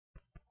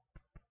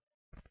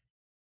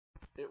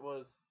 It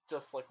was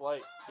just like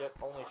light, yet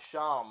only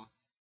sham.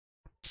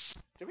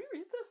 Did we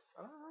read this?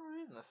 I don't remember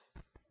reading this.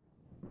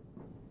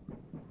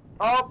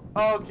 Oh,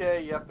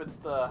 okay, yep, it's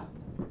the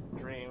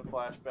dream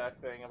flashback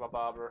thing of a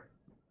bobber.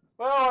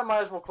 Well, I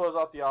might as well close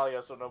out the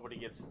audio so nobody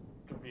gets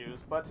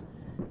confused, but,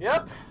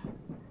 yep,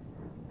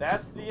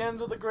 that's the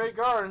end of the Grey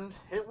Garden.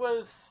 It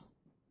was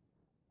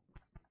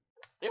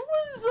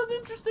an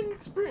interesting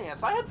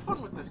experience. I had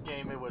fun with this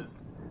game. It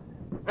was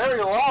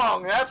very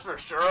long, that's for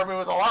sure. I mean, it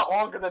was a lot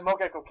longer than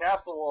Mogeko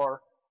Castle,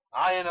 or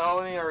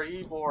Ione, or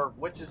Eve, or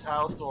Witch's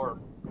House, or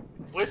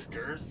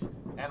Whiskers,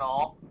 and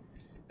all.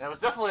 And it was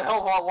definitely a hell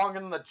of a lot longer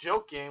than the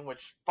joke game,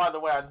 which, by the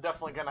way, I'm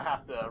definitely going to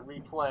have to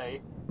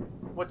replay.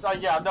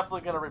 I'm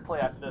definitely going to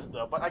replay after this,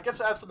 though. But I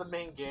guess as for the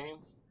main game,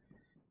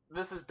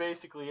 this is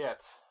basically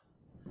it.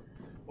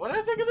 What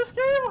did I think of this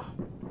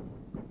game?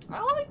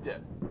 I liked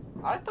it.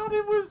 I thought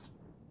it was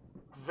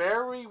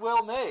very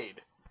well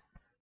made.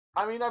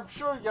 I mean, I'm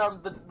sure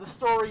the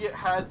story, it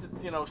has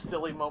its,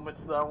 silly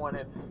moments, though, and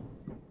it's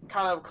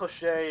kind of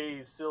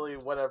cliche, silly,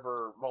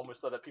 whatever moments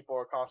that people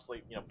are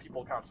constantly,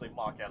 people constantly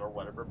mock at or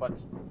whatever, but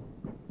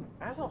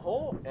as a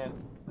whole, and,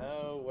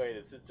 oh, wait,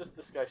 is it just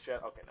this guy's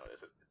chat? Okay, no,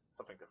 it's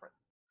something different.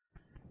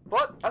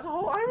 But, as a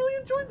whole, I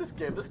really enjoyed this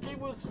game. This game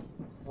was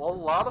a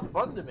lot of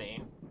fun to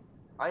me.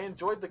 I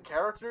enjoyed the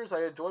characters,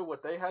 I enjoyed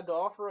what they had to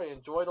offer, I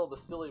enjoyed all the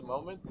silly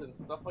moments and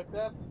stuff like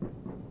that.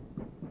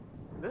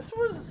 This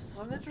was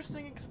an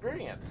interesting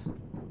experience.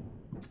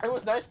 It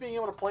was nice being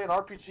able to play an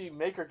RPG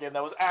Maker game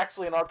that was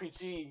actually an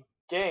RPG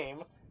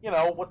game,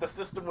 what the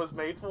system was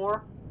made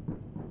for.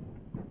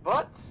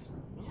 But,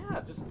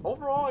 yeah, just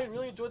overall I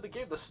really enjoyed the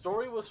game. The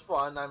story was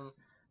fun. I'm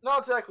not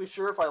exactly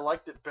sure if I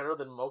liked it better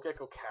than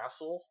Mogeko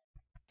Castle.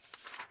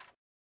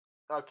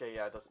 Okay,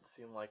 yeah, it doesn't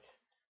seem like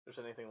there's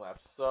anything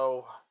left.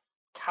 So,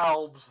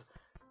 Kalb's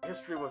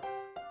history with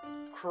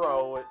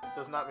Crow, it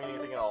does not mean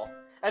anything at all.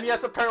 And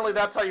yes, apparently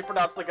that's how you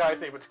pronounce the guy's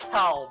name. It's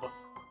Kalb.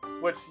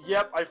 Which,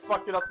 yep, I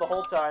fucked it up the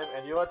whole time,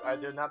 and you know what? I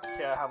do not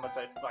care how much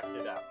I fucked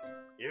it up.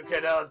 You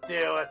can all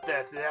deal with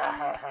it.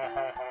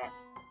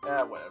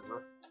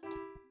 Whatever.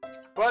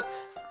 But,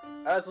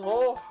 as a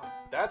whole,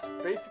 that's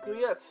basically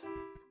it.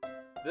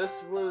 This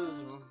was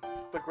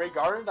the Grey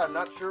Garden. I'm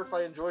not sure if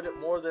I enjoyed it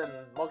more than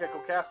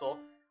Mogeko Castle.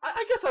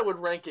 I guess I would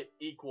rank it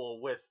equal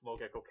with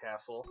Mogeko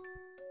Castle.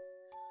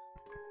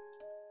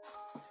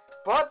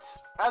 But,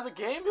 as a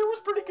game, it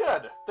was pretty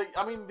good.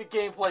 The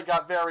gameplay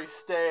got very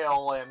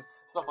stale and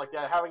stuff like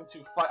that.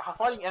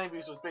 Fighting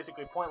enemies was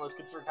basically pointless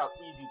considering how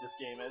easy this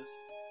game is.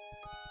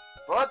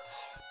 But,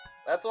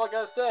 that's all I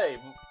gotta say.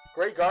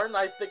 Grey Garden,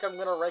 I think I'm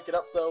gonna rank it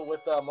up, though,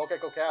 with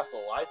Mogeko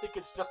Castle. I think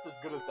it's just as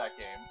good as that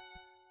game.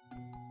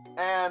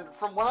 And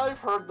from what I've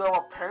heard, though,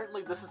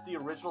 apparently this is the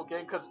original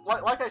game, because,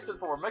 like I said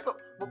before,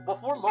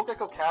 before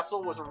Mogeko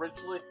Castle was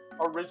originally,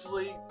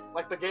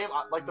 like,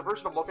 the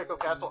version of Mogeko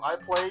Castle I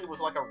played was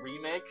like a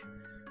remake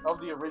of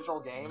the original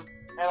game,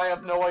 and I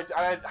have no idea,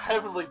 I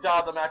heavily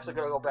doubt I'm actually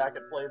going to go back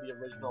and play the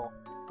original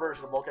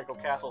version of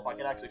Mogeko Castle if I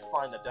can actually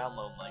find the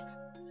download link.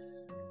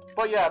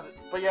 But yeah,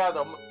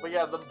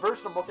 the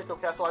version of Mogeko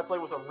Castle I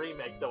played was a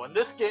remake, though. And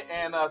this game,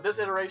 this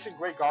iteration,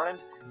 Grey Garden,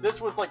 this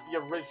was like the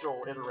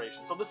original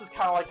iteration. So this is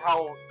kind of like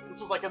how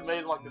this was like made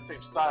in like the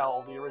same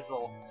style the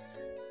original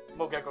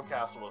Mogeko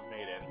Castle was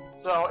made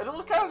in. So it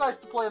was kind of nice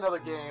to play another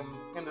game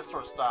in this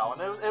sort of style.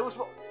 And it was,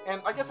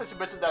 and I guess I should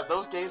mention that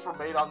those games were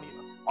made on the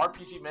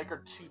RPG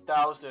Maker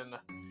 2000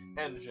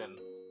 engine.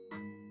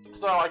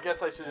 So I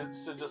guess I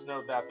should just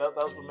note that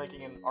those were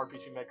making in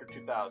RPG Maker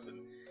 2000.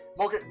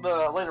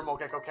 The later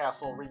Mogeko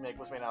Castle remake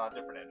was made on a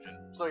different engine.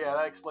 So yeah,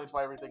 that explains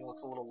why everything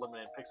looks a little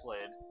limited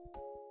pixelated.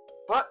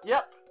 But,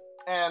 yep,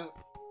 and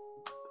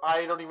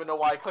I don't even know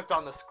why I clicked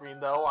on the screen,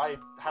 though. I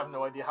have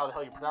no idea how the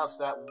hell you pronounce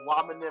that.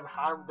 Wamanim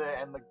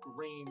Hamda and the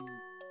Green...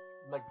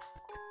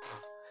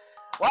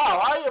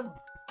 Wow, I am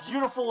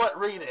beautiful at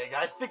reading.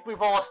 I think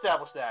we've all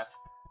established that.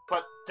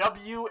 But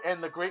W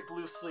and the Great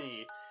Blue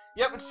Sea.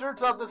 Yep, it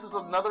turns out this is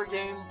another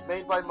game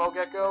made by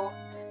MoGecko.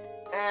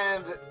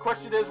 And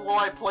question is, will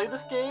I play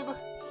this game?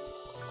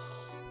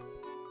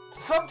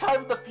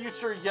 Sometime in the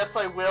future, yes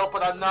I will,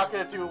 but I'm not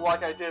going to do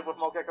like I did with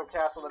MoGecko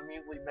Castle and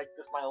immediately make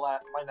this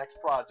my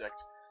next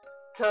project.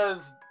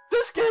 Because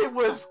this game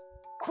was,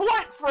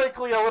 quite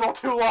frankly, a little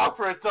too long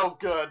for its own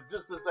good,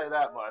 just to say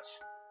that much.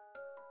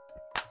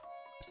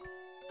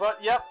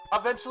 But yep,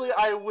 eventually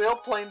I will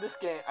play this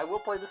game. I will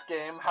play this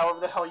game, however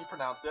the hell you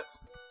pronounce it.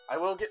 I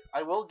will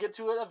get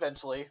to it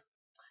eventually.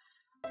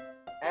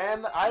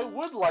 And I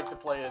would like to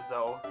play it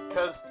though,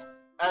 because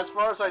as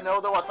far as I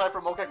know though, aside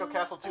from MoGecko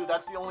Castle 2,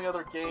 that's the only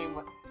other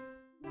game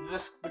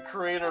the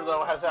creator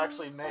though has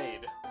actually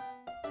made.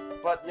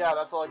 But yeah,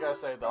 that's all I gotta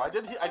say though. I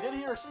did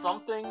hear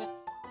something,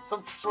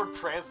 some sort of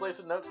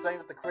translation note saying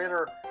that the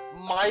creator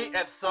might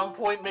at some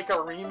point make a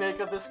remake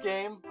of this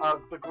game,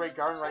 The Great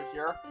Garden right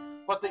here.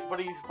 But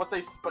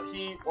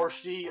he or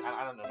she,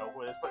 I don't know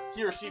who it is, but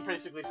he or she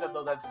basically said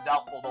though that it's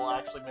doubtful they'll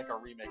actually make a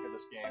remake of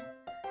this game.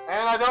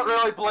 And I don't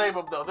really blame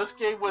them though. This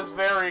game was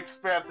very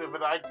expensive,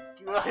 and I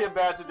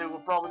imagine it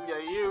would probably be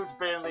a huge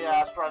pain in the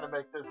ass trying to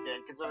make this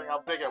game, considering how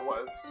big it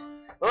was.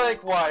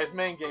 Link-wise,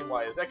 main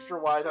game-wise,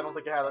 extra-wise, I don't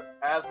think it had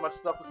as much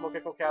stuff as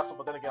MoGecko Castle,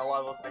 but then again, a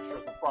lot of those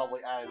extras were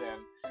probably added in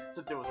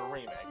since it was a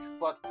remake.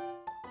 But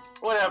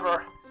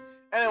whatever.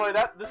 Anyway,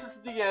 this is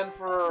the end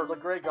for The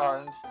Great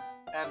Garden.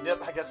 And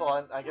yep, I guess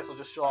I'll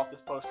just show off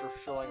this poster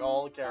showing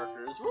all the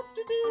characters.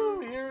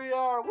 Whoop-de-doo! Here we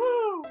are!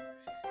 Woo!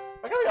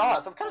 I gotta be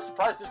honest, I'm kind of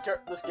surprised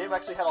this game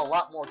actually had a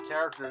lot more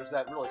characters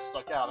that really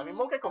stuck out. I mean,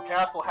 MoGecko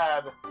Castle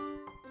had...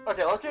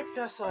 Okay, MoGecko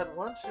Castle had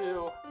 1,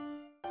 2,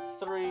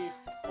 3,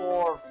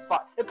 4, 5...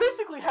 It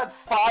basically had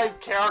 5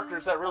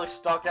 characters that really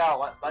stuck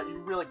out, that you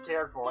really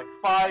cared for. Like,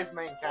 5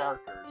 main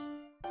characters.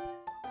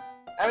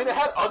 I mean, it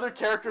had other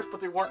characters,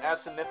 but they weren't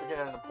as significant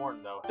and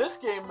important, though. This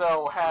game,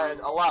 though, had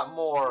a lot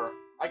more...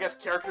 I guess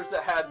characters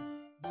that had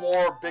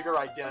more bigger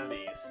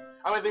identities.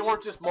 I mean, they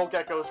weren't just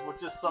MoGeckos with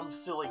just some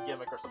silly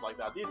gimmick or something like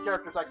that. These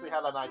characters actually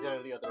had an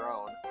identity of their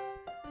own.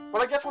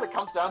 But I guess when it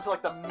comes down to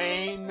like the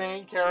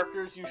main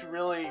characters, you should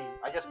really,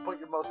 I guess, put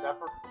your most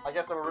effort. I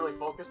guess they were really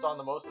focused on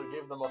the most, who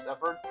gave the most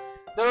effort.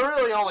 There are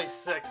really only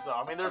 6 though.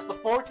 I mean, there's the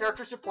 4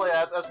 characters you play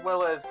as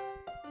well as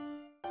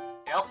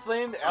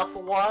Ethlyn,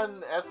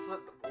 Ethelwyn,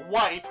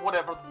 White,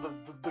 whatever,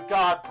 the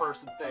god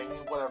person thing,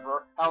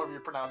 whatever, however you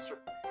pronounce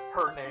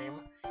her name.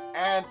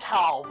 And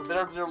Cal,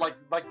 they're like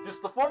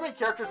just the 4 main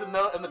characters and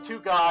the 2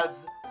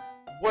 gods,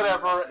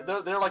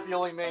 whatever. They're like the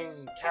only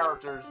main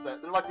characters they're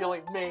like the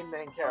only main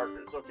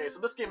characters. Okay, so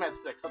this game had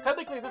 6. So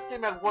technically, this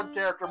game had 1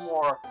 character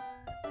more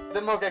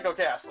than MoGecko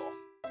Castle.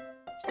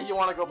 You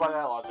want to go by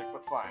that logic,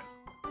 but fine.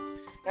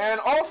 And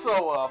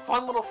also, a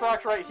fun little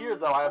fact right here,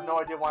 though. I have no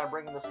idea why I'm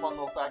bringing this fun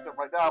little fact up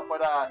right now,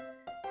 but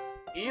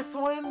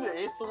Ethelyn,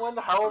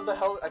 however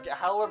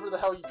the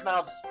hell you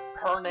pronounce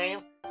her name.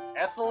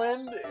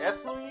 Ethelyn,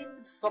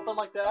 something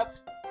like that.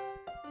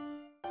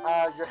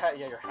 You're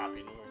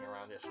happy moving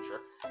around, yes, for sure.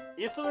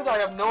 Ethelyn, I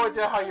have no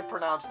idea how you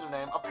pronounce their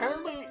name.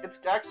 Apparently,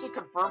 it's actually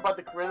confirmed by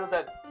the creator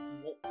that...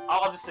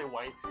 I'll just say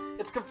White.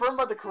 It's confirmed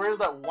by the creator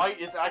that White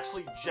is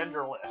actually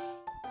genderless.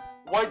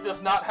 White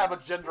does not have a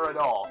gender at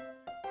all.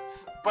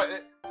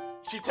 But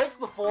she takes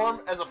the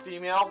form as a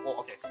female. Well,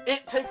 okay.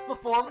 It takes the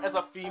form as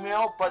a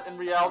female, but in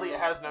reality,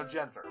 it has no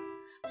gender.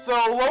 So,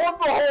 lo and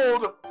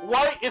behold,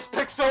 White is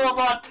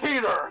Pixelmon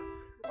Peter!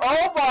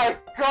 Oh my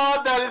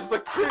god, that is the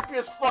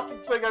creepiest fucking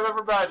thing I've ever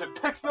imagined.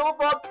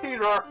 Pixelmon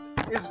Peter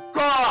is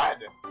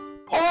God!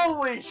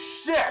 Holy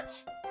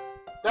shit!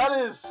 That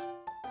is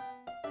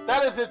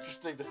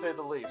interesting, to say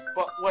the least.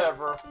 But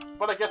whatever.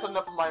 But I guess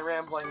enough of my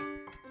rambling.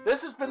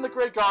 This has been The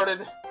Great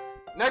Garden.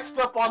 Next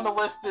up on the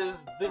list is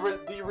the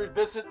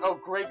revisit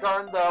of Great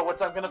Garden,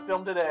 which I'm gonna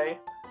film today.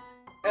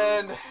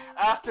 And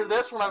after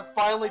this, when I'm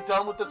finally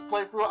done with this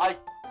playthrough, I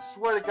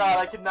swear to God,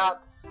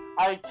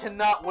 I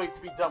cannot wait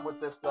to be done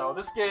with this, though.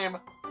 This game,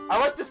 I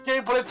like this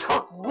game, but it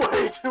took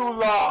way too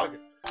long.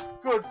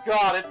 Good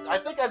God, I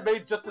think I've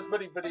made just as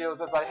many videos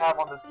as I have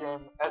on this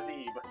game as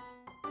Eve.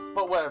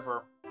 But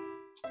whatever.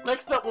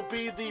 Next up will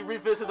be the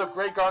revisit of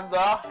Great Garden,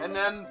 and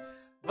then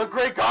the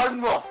Great Garden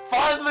will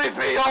finally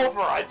be over.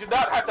 I do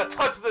not have to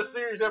touch this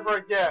series ever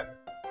again.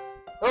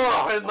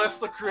 Oh, unless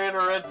the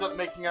creator ends up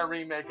making a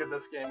remake of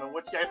this game, in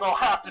which case I'll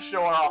have to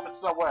show it off in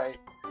some way.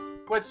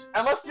 Which,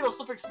 unless,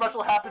 something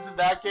special happens in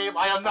that game,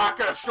 I am not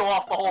gonna show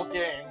off the whole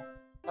game.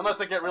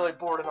 Unless I get really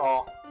bored and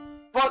all.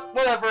 But,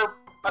 whatever.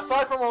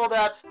 Aside from all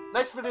that,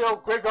 next video,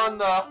 Great Garden,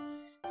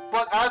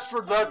 But as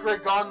for the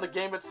Great Garden, the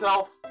game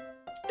itself,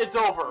 it's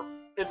over.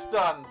 It's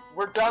done.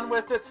 We're done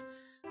with it.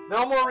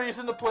 No more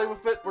reason to play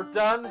with it. We're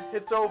done.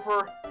 It's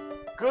over.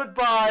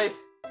 Goodbye.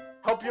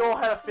 Hope you all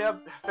had a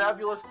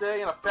fabulous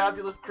day and a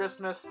fabulous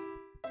Christmas.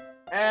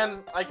 And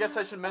I guess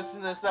I should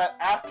mention this, that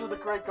after the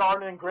Great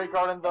Garden and Great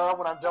Garden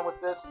when I'm done with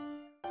this,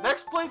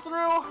 next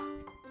playthrough,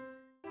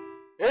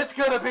 it's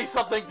gonna be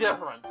something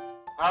different.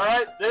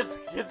 Alright?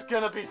 It's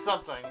gonna be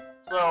something.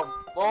 So,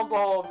 lo and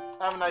behold,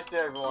 have a nice day,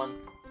 everyone.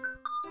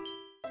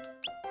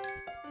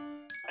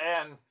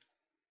 And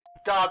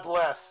God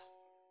bless.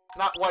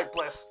 Not white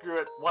bliss. Screw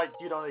it. White,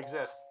 you don't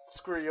exist.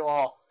 Screw you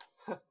all.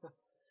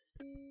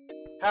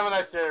 Have a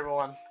nice day,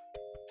 everyone.